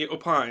 Pennsylvania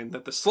opined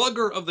that the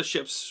slugger of the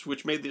ships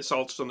which made the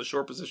assaults on the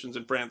shore positions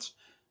in France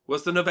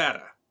was the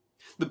Nevada.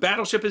 The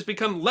battleship has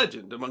become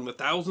legend among the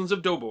thousands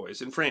of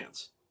doughboys in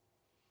France.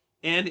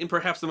 And in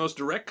perhaps the most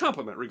direct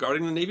compliment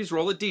regarding the Navy's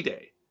role at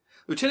D-Day,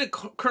 Lieutenant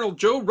Colonel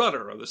Joe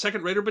Rudder of the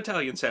 2nd Raider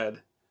Battalion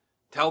said,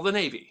 "Tell the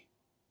Navy,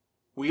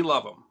 we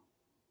love 'em."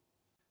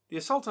 The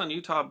assault on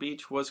Utah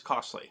Beach was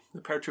costly. The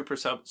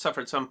paratroopers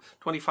suffered some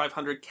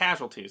 2,500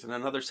 casualties and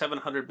another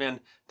 700 men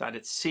died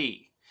at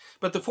sea.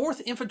 But the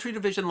 4th Infantry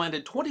Division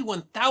landed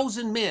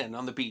 21,000 men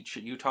on the beach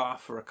at Utah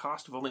for a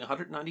cost of only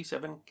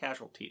 197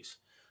 casualties.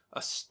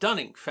 A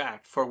stunning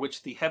fact for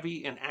which the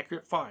heavy and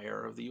accurate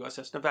fire of the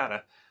USS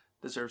Nevada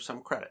deserves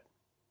some credit.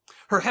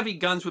 Her heavy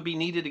guns would be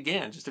needed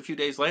again just a few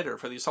days later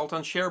for the assault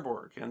on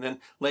Cherbourg, and then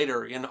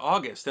later in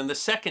August, and the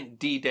second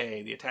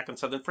D-Day, the attack on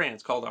southern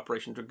France called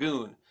Operation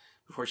Dragoon,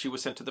 before she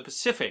was sent to the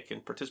Pacific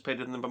and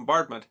participated in the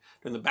bombardment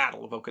during the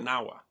Battle of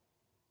Okinawa.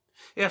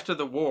 After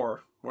the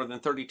war, more than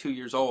 32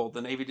 years old,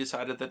 the Navy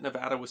decided that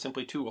Nevada was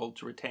simply too old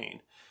to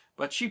retain.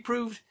 But she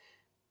proved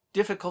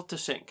difficult to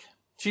sink.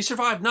 She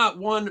survived not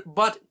one,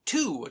 but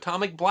 2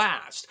 atomic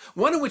blasts,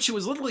 one in which she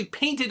was literally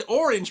painted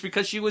orange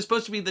because she was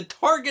supposed to be the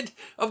target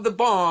of the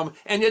bomb,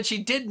 and yet she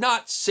did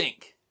not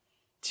sink.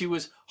 She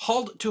was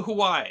hauled to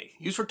Hawaii,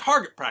 used for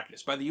target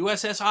practice by the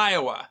USS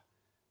Iowa,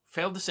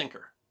 failed to sink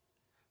her.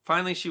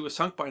 Finally, she was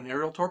sunk by an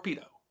aerial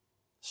torpedo,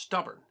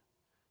 stubborn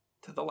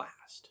to the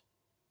last.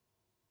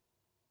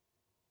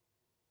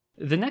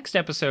 The next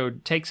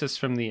episode takes us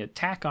from the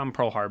attack on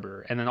Pearl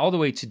Harbor and then all the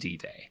way to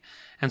D-Day.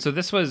 And so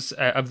this was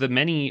of the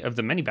many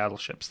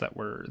battleships that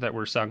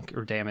were sunk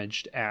or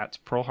damaged at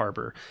Pearl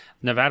Harbor.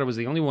 Nevada was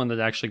the only one that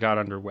actually got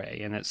underway,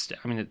 and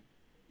it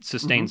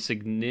sustained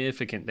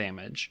significant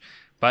damage.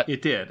 But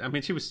it did. I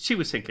mean, she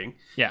was sinking.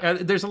 Yeah.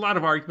 There's a lot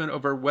of argument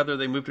over whether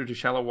they moved her to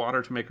shallow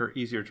water to make her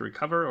easier to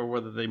recover, or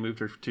whether they moved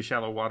her to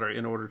shallow water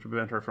in order to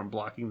prevent her from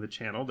blocking the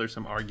channel. There's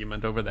some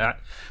argument over that.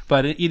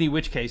 But in any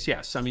which case,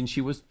 yes. I mean,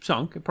 she was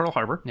sunk at Pearl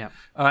Harbor. Yeah.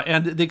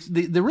 And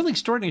the really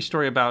extraordinary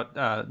story about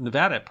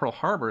Nevada at Pearl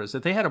Harbor is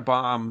that they had a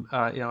bomb.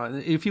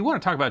 If you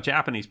want to talk about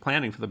Japanese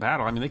planning for the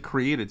battle, I mean, they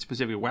created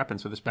specific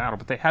weapons for this battle,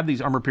 but they had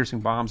these armor-piercing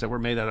bombs that were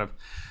made out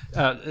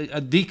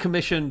of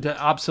decommissioned,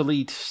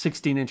 obsolete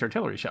 16-inch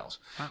artillery shells.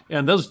 Wow.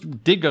 And those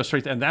did go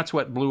straight, and that's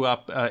what blew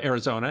up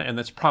Arizona, and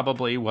that's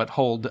probably what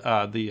holed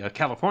the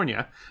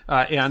California,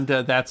 and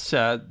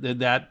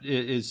that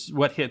is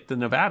what hit the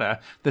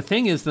Nevada. The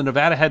thing is, the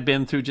Nevada had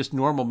been through just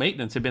normal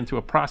maintenance, had been through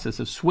a process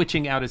of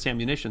switching out its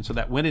ammunition, so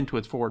that went into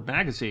its forward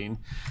magazine.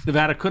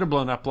 Nevada could have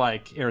blown up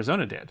like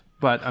Arizona did.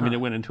 But, I mean, it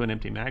went into an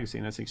empty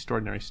magazine. That's an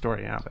extraordinary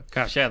story. Yeah, but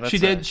gosh, yeah.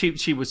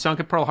 She was sunk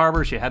at Pearl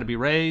Harbor. She had to be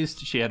raised.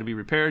 She had to be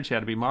repaired. She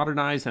had to be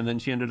modernized. And then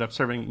she ended up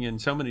serving in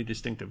so many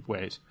distinctive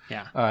ways.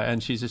 Yeah.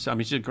 And she's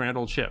a grand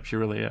old ship. She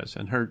really is.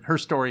 And her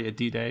story at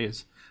D-Day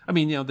is, I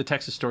mean, the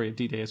Texas story at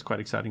D-Day is quite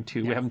exciting,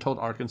 too. Yeah. We haven't told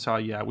Arkansas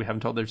yet. We haven't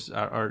told, there's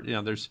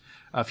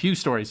a few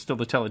stories still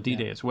to tell at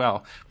D-Day as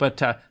well.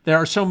 But there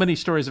are so many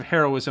stories of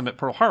heroism at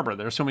Pearl Harbor.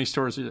 There are so many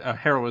stories of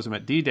heroism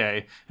at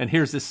D-Day. And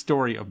here's this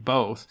story of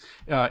both.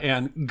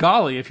 And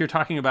golly, if you're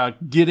talking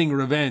about getting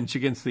revenge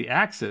against the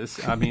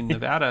Axis, I mean,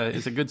 Nevada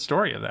is a good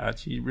story of that.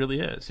 She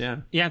really is, yeah.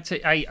 Yeah,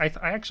 I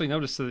actually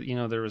noticed that,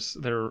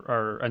 there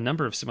are a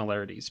number of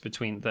similarities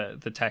between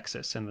the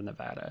Texas and the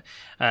Nevada.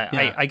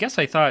 I guess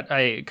I thought,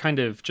 I kind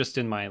of just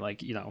in my,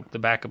 the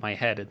back of my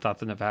head had thought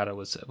the Nevada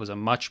was a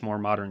much more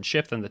modern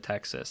ship than the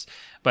Texas.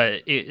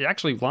 But it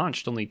actually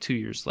launched only 2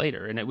 years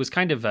later, and it was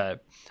kind of the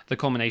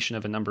culmination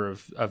of a number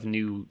of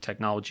new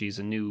technologies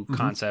and new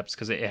concepts,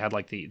 because it had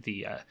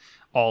the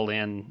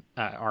all-in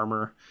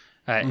armor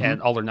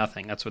and all or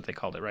nothing. That's what they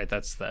called it, right?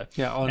 That's the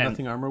all or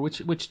nothing armor,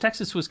 which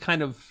Texas was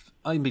kind of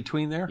in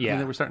between there. Yeah. I mean,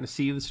 they were starting to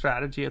see the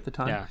strategy at the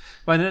time. Yeah.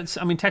 But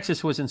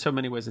Texas was in so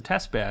many ways a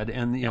test bed,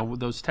 and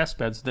those test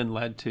beds then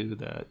led to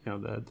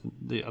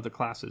the other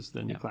classes,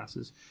 the new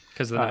classes.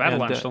 Because the Nevada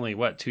launched only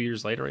 2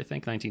 years later, I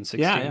think, 1916.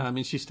 Yeah. I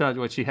mean, she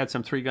started. She had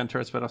some 3-gun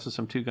turrets, but also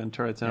some 2-gun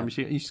turrets. And I mean,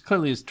 she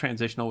clearly is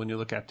transitional when you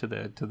look at to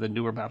the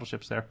newer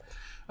battleships there.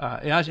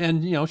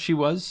 She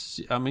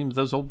was. I mean,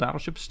 those old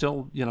battleships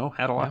still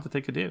had a lot that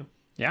they could do.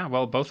 Yeah,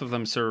 well, both of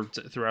them served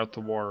throughout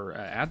the war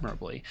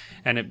admirably,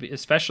 and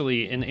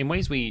especially in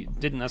ways we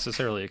didn't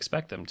necessarily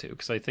expect them to,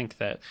 because I think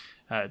that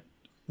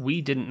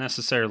we didn't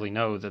necessarily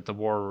know that the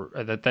war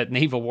that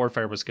naval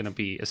warfare was going to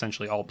be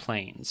essentially all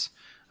planes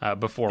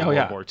before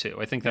World War II.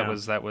 I think that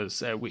was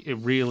it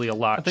really a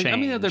lot changed. I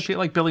mean, other people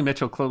like Billy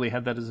Mitchell clearly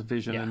had that as a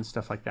vision and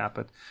stuff like that.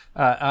 But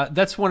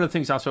that's one of the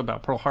things also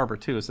about Pearl Harbor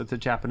too, is that the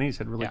Japanese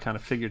had really kind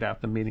of figured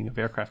out the meaning of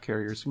aircraft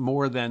carriers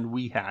more than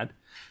we had.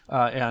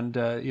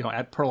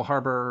 At Pearl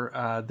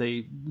Harbor,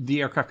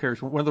 the aircraft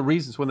carriers, one of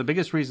the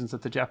biggest reasons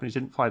that the Japanese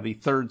didn't fly the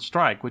third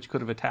strike, which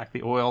could have attacked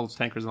the oil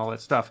tankers and all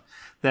that stuff,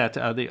 that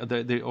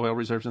the oil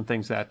reserves and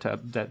things that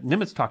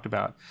Nimitz talked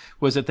about,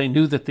 was that they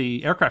knew that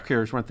the aircraft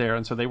carriers weren't there,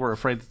 and so they were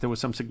afraid that there was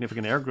some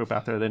significant air group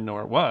out there. They didn't know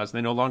where it was.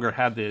 They no longer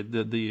had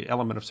the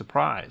element of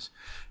surprise.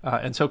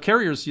 And so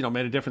carriers,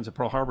 made a difference at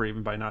Pearl Harbor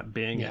even by not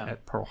being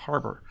at Pearl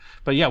Harbor.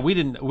 But yeah, we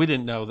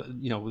didn't know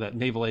that, that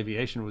naval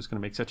aviation was going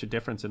to make such a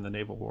difference in the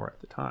naval war at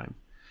the time.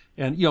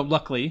 And,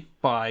 luckily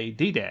by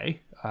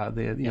D-Day,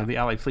 the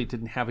Allied fleet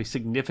didn't have a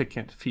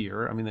significant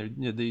fear. I mean,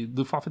 the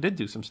Luftwaffe did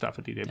do some stuff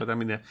at D-Day, but I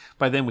mean,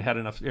 by then we had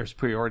enough air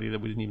superiority that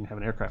we didn't even have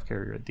an aircraft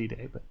carrier at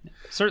D-Day. But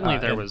certainly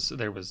there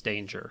was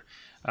danger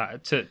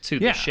to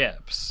the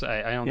ships.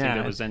 I don't think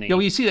there was any.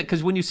 You see that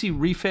because when you see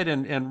refit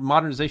and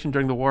modernization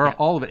during the war,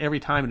 all of it, every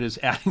time it is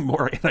adding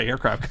more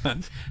anti-aircraft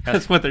guns.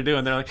 That's what they're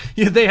doing. They're like,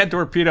 they had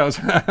torpedoes.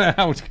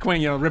 How was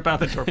Queen, rip out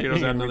the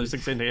torpedoes and another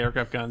 6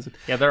 anti-aircraft guns.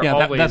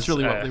 That's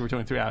really what they were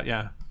doing throughout.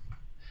 Yeah.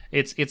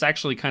 It's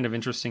actually kind of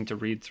interesting to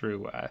read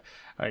through.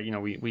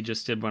 We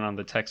just did one on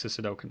the Texas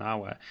at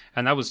Okinawa,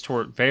 and that was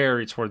toward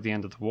the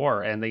end of the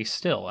war, and they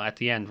still at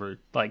the end were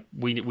like,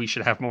 we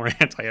should have more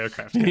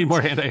anti-aircraft guns. We need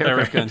more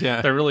anti-aircraft guns.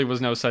 Yeah, there really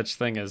was no such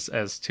thing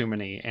as too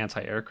many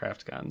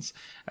anti-aircraft guns,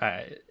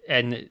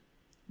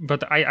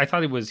 but I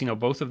thought it was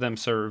both of them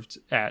served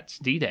at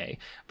D-Day,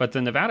 but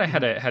the Nevada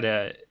had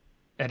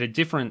a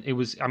different. It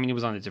was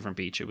on a different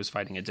beach. It was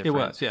fighting a different. It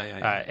was,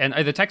 yeah. And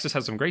the Texas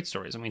has some great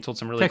stories. I mean, told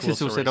some really Texas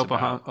cool stories. Texas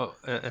was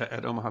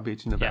at Omaha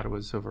Beach, and Nevada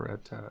was over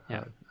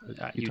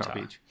at Utah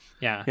Beach.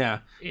 Yeah.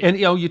 And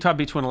Utah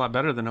Beach went a lot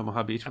better than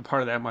Omaha Beach. And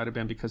part of that might have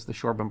been because the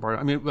shore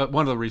bombardment. I mean,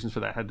 one of the reasons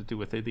for that had to do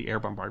with the air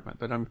bombardment.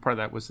 But part of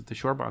that was that the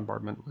shore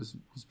bombardment was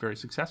very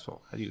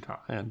successful at Utah,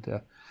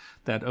 and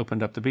that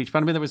opened up the beach.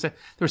 But I mean, there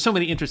were so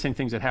many interesting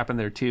things that happened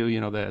there too.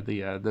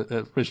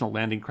 The original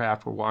landing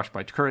craft were washed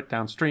by current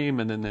downstream,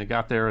 and then they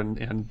got there,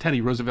 and Teddy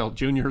Roosevelt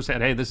Jr.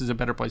 said, "Hey, this is a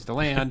better place to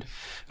land."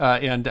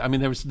 And I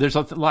mean, there's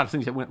a lot of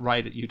things that went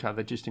right at Utah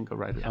that just didn't go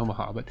right at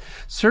Omaha. But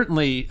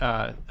certainly,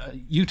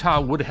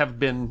 Utah would have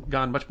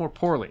gone much more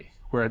poorly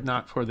were it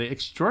not for the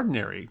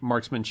extraordinary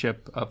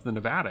marksmanship of the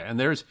Nevada.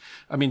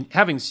 And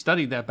having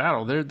studied that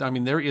battle,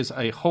 there is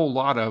a whole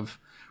lot of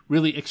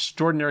really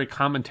extraordinary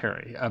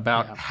commentary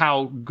about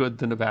how good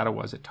the Nevada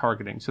was at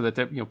targeting, so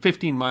that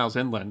 15 miles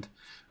inland,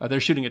 they're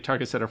shooting at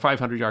targets that are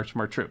 500 yards from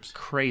our troops.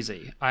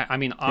 Crazy. I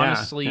mean,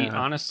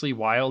 honestly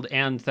wild,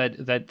 and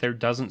that there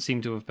doesn't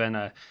seem to have been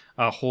a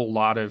whole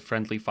lot of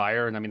friendly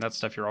fire. And I mean, that's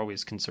stuff you're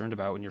always concerned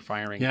about when you're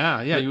firing.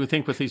 Yeah. You would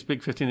think with these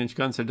big 15-inch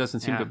guns, there doesn't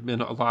seem to have been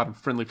a lot of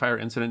friendly fire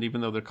incident,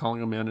 even though they're calling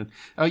them in.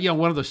 And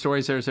one of the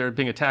stories there is they're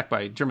being attacked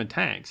by German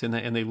tanks, and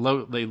they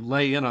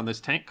lay in on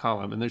this tank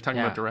column, and they're talking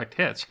about direct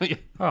hits.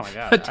 Oh my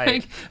God.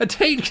 A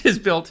tank is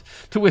built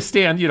to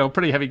withstand,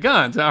 pretty heavy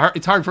guns.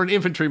 It's hard for an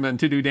infantryman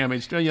to do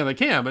damage. They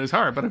can, but it's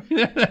hard. But I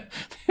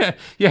mean,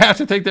 you have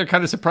to think they're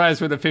kind of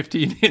surprised when a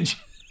 15-inch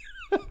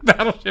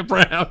battleship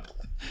round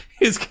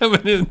is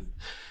coming in.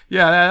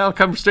 Yeah, that'll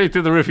come straight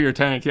through the roof of your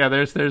tank. Yeah,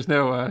 there's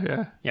no.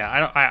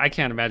 I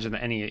can't imagine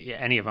that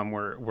any of them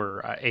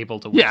were able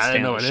to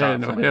withstand the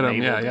shot from a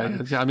naval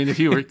gun. Yeah. I mean, if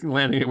you were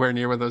landing anywhere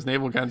near with those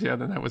naval guns, then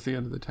that was the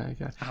end of the tank.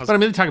 Yeah. But I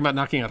mean, they're talking about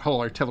knocking out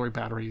whole artillery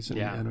batteries,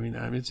 and I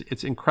mean,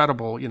 it's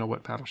incredible,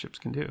 what battleships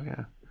can do.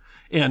 Yeah,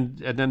 and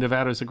then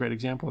Nevada is a great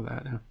example of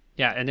that. Yeah.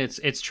 Yeah, and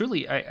it's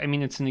truly, I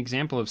mean, it's an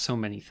example of so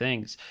many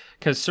things,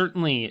 because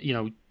certainly,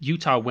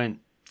 Utah went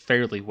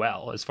fairly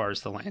well as far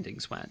as the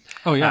landings went.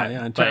 Oh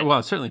yeah.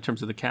 Certainly in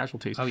terms of the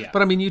casualties. Oh yeah.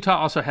 But I mean, Utah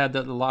also had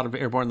a lot of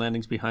airborne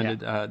landings behind it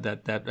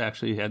that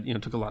actually had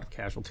took a lot of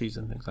casualties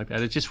and things like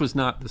that. It just was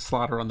not the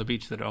slaughter on the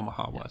beach that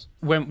Omaha was.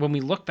 When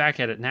we look back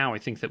at it now, I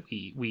think that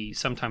we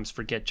sometimes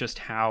forget just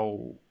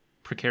how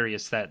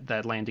precarious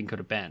that landing could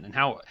have been, and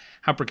how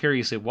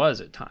precarious it was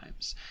at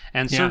times.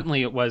 And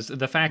certainly it was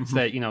the fact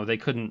that they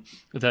couldn't,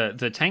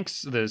 the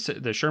tanks, the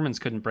Shermans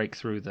couldn't break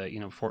through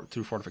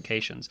through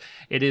fortifications.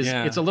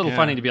 It's a little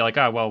funny to be like,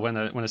 when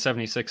a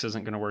 76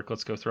 isn't going to work,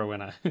 let's go throw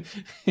in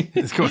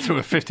let's go through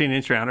a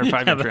 15-inch round or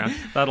 5-inch round.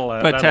 That'll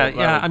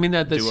I mean,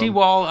 the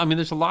seawall, I mean,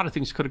 there's a lot of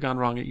things could have gone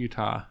wrong at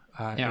Utah.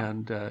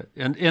 And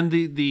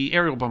the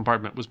aerial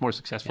bombardment was more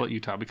successful at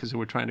Utah because they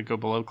were trying to go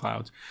below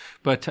clouds.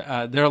 But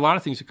there are a lot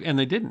of things, and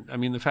they didn't. I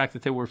mean, the fact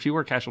that there were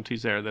fewer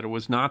casualties there, that it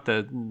was not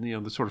the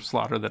sort of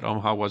slaughter that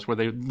Omaha was, where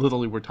they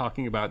literally were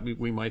talking about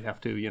we might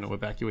have to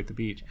evacuate the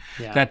beach.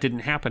 Yeah. That didn't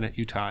happen at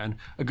Utah, and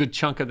a good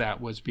chunk of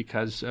that was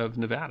because of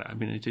Nevada. I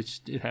mean,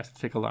 it has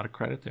to take a lot of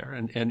credit there.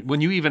 And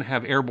when you even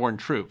have airborne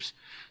troops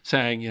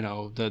saying,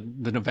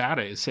 the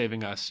Nevada is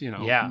saving us,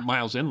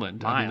 miles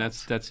inland. I mean,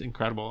 that's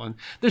incredible. And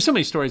there's so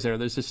many stories there.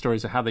 There's just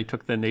stories of how they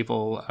took the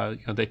naval,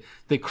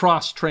 they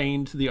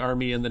cross-trained the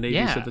Army and the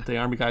Navy so that the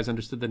Army guys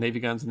understood the Navy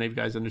guns, the Navy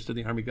guys understood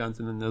the Army guns,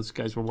 and then those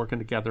guys were working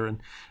together. And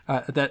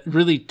that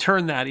really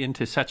turned that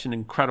into such an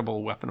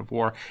incredible weapon of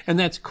war. And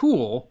that's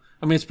cool.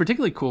 I mean, it's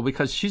particularly cool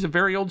because she's a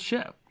very old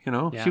ship,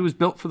 She was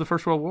built for the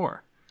First World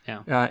War.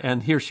 Yeah.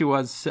 And here she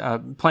was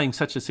playing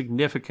such a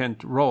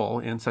significant role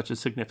in such a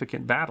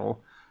significant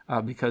battle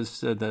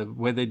because the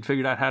way they'd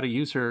figured out how to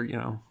use her,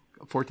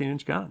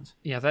 14-inch guns.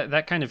 Yeah,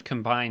 that kind of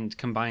combined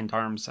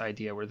arms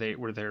idea where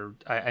they're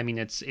I mean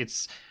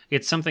it's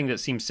something that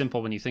seems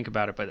simple when you think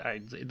about it, but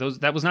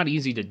that was not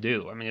easy to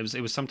do. I mean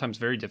it was sometimes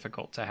very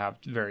difficult to have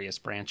various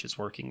branches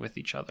working with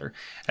each other,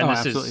 and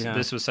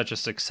this was such a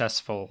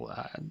successful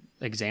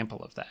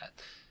example of that.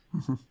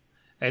 Mm-hmm.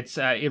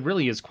 It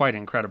really is quite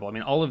incredible. I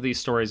mean, all of these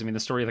stories. I mean, the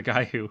story of the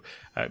guy who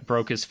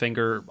broke his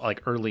finger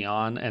like early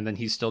on, and then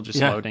he's still just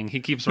loading. He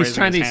keeps raising his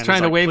hand. He's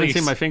trying to wave and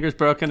say, "My finger's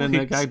broken," and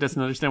the guy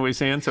doesn't understand what he's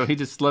saying, so he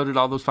just loaded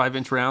all those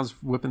 5-inch rounds,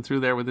 whipping through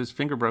there with his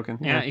finger broken.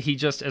 Yeah, he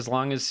just, as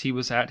long as he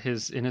was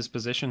in his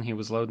position, he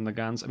was loading the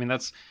guns. I mean,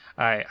 that's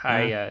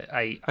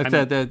I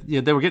said that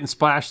they were getting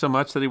splashed so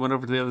much that he went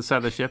over to the other side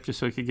of the ship just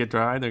so he could get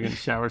dry. They're getting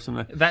showers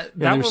from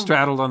they were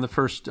straddled on the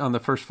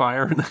first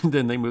fire, and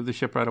then they moved the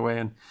ship right away.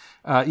 And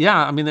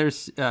I mean,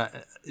 there's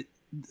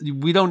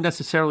we don't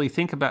necessarily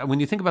think about,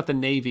 when you think about the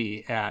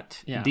Navy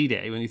at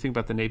D-Day, when you think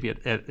about the Navy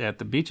at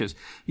the beaches,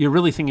 you're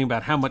really thinking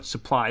about how much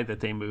supply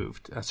that they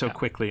moved so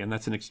quickly, and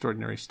that's an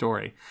extraordinary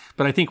story.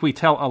 But I think we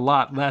tell a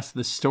lot less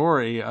the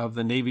story of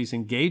the Navy's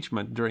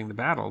engagement during the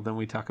battle than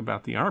we talk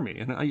about the Army.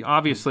 And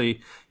obviously,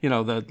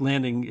 the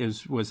landing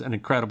was an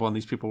incredible, and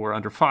these people were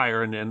under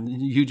fire, and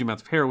huge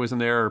amounts of heroism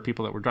there, or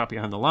people that were dropped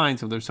behind the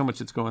lines, and there's so much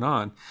that's going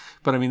on.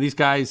 But I mean, these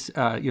guys,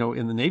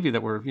 in the Navy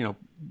that were,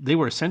 they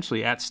were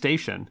essentially at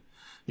station,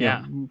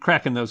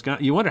 cracking those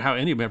guns. You wonder how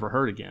any of them ever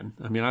heard again.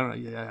 I mean,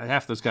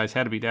 half those guys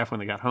had to be deaf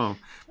when they got home.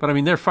 But I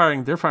mean, they're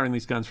firing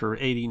these guns for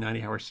 80,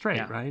 90 hours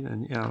straight, right?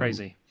 And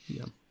crazy.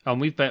 Yeah.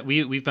 We've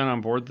been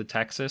on board the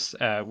Texas,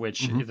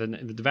 which the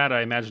Nevada,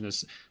 I imagine,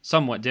 is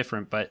somewhat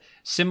different, but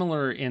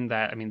similar in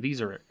that, I mean,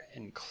 these are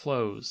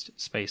enclosed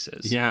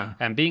spaces. Yeah.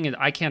 And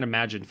I can't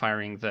imagine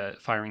firing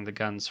the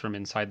guns from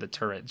inside the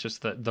turret.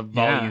 Just the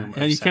volume.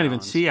 And you can't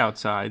even see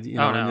outside.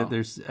 No.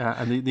 There's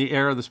the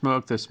air, the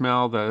smoke, the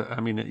smell.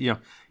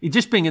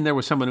 Just being in there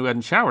with someone who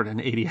hadn't showered in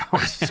 80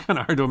 hours is kind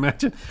of hard to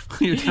imagine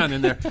when you're down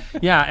in there.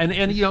 Yeah, and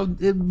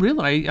it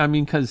really, I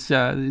mean, because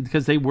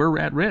they were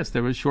at risk.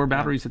 There was shore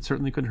batteries that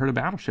certainly couldn't hurt a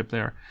battleship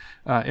there,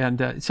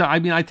 so I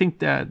mean, I think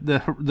that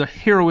the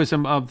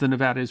heroism of the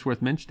Nevada is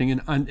worth mentioning,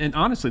 and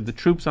honestly, the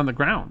troops on the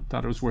ground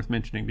thought it was worth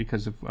mentioning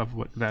because of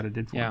what Nevada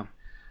did for them.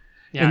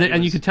 Yeah,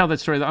 and you could tell that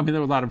story. I mean,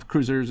 there were a lot of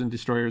cruisers and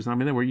destroyers, and I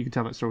mean, you could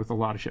tell that story with a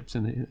lot of ships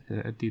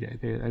at D-Day.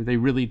 They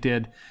really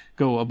did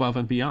go above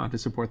and beyond to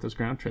support those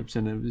ground trips,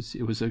 and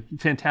it was a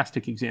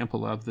fantastic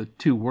example of the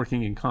two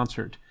working in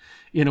concert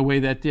in a way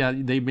that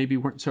they maybe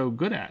weren't so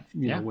good at,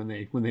 when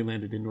they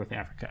landed in North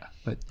Africa.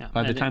 But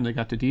by the time they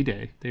got to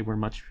D-Day, they were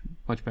much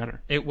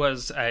better. It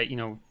was,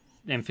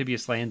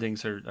 amphibious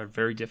landings are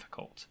very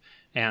difficult.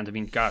 And I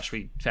mean, gosh,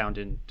 we found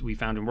in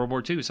World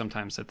War II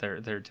sometimes that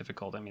they're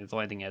difficult. I mean, the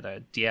landing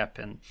at Dieppe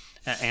and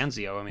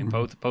Anzio. I mean,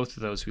 both of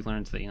those we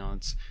learned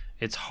that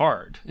it's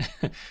hard.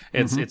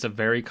 It's a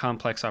very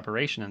complex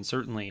operation, and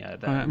certainly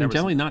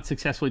generally not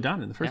successfully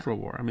done in the First World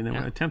War. I mean, there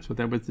were attempts with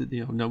that, but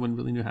no one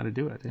really knew how to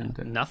do it.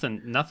 And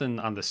nothing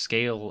on the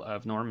scale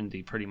of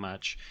Normandy, pretty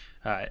much.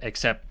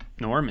 Except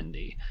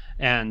Normandy,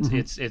 and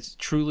it's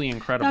truly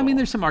incredible. I mean,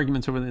 there's some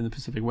arguments over in the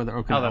Pacific whether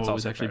Okinawa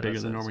was actually bigger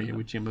than Normandy,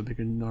 Iwo Jima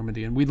bigger than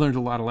Normandy, and we learned a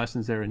lot of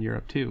lessons there in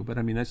Europe too. But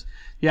I mean, this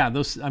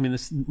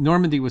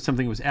Normandy was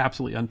something that was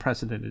absolutely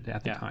unprecedented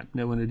at the time.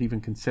 No one had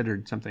even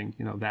considered something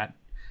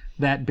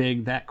that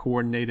big, that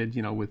coordinated.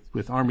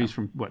 With armies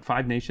from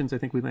 5 nations, I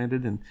think we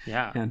landed,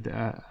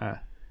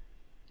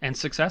 and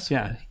successfully.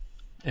 Yeah.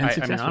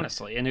 I mean,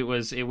 honestly, and it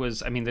was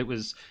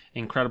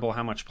incredible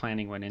how much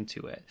planning went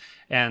into it.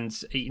 And,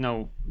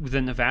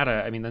 the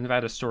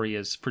Nevada story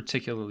is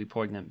particularly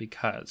poignant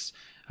because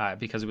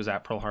it was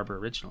at Pearl Harbor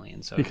originally.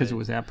 And so it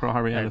was at Pearl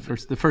Harbor.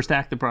 The first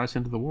act that brought us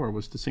into the war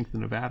was to sink the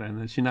Nevada.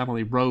 And she not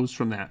only rose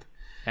from that,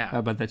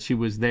 but that she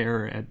was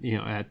there at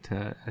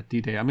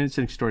D-Day. I mean, it's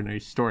an extraordinary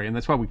story. And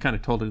that's why we kind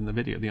of told it in the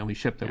video, the only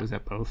ship that was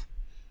at both.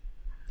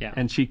 Yeah.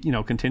 And she,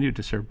 continued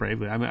to serve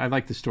bravely. I mean, I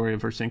like the story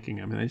of her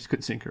sinking. I mean, they just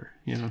couldn't sink her.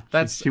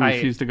 She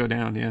refused to go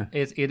down. Yeah,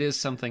 it is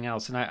something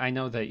else. And I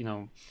know that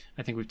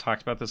I think we've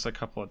talked about this a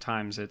couple of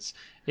times. It's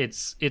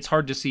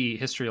hard to see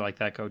history like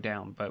that go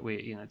down, but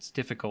it's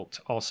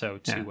difficult also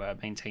to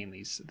maintain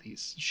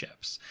these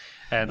ships.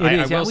 And we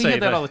hear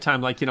that all the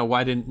time. Like,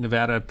 why didn't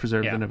Nevada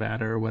preserve the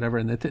Nevada or whatever?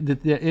 And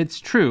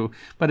it's true,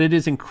 but it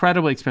is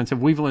incredibly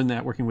expensive. We've learned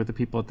that working with the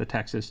people at the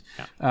Texas,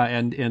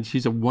 and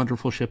she's a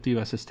wonderful ship, the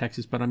USS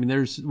Texas. But I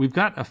mean, we've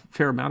got a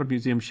fair amount of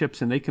museum ships,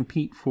 and they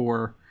compete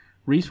for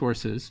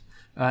resources.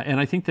 And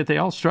I think that they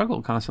all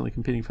struggle constantly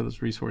competing for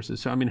those resources.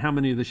 So, I mean, how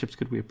many of the ships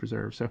could we have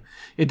preserved? So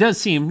it does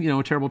seem,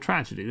 a terrible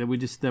tragedy that we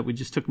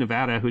just took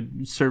Nevada, who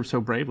served so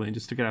bravely, and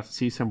just took it out to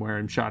sea somewhere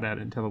and shot at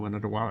it until it went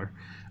underwater.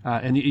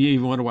 And you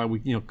even wonder why we,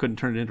 couldn't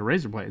turn it into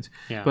razor blades.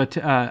 Yeah. But,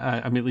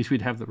 I mean, at least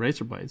we'd have the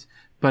razor blades.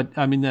 But,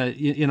 I mean,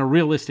 in a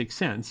realistic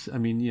sense, I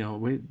mean,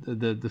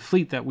 the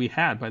fleet that we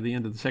had by the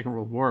end of the Second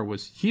World War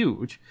was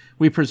huge.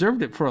 We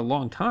preserved it for a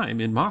long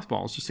time in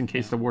mothballs, just in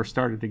case the war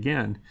started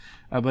again.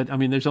 But, I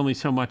mean, there's only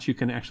so much you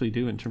can actually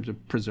do in terms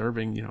of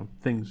preserving,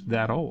 things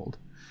that old.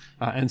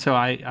 And so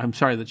I'm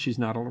sorry that she's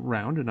not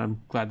around, and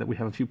I'm glad that we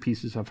have a few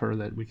pieces of her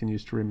that we can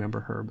use to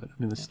remember her. But I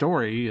mean, the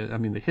story, I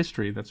mean, the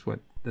history, that's what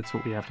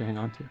we have to hang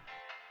on to.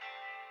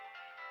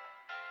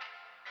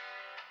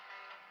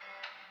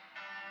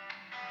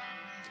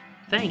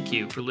 Thank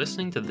you for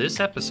listening to this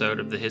episode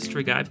of the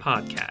History Guy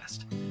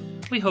podcast.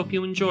 We hope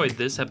you enjoyed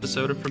this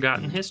episode of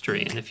Forgotten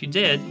History, and if you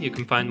did, you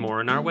can find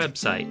more on our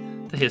website,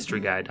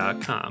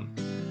 thehistoryguy.com.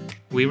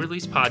 We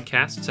release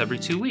podcasts every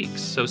 2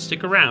 weeks, so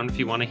stick around if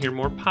you want to hear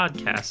more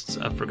podcasts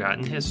of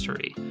Forgotten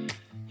History.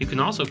 You can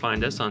also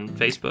find us on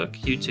Facebook,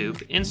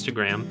 YouTube,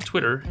 Instagram,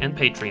 Twitter, and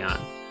Patreon.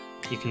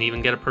 You can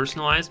even get a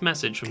personalized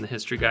message from the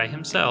History Guy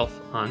himself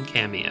on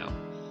Cameo.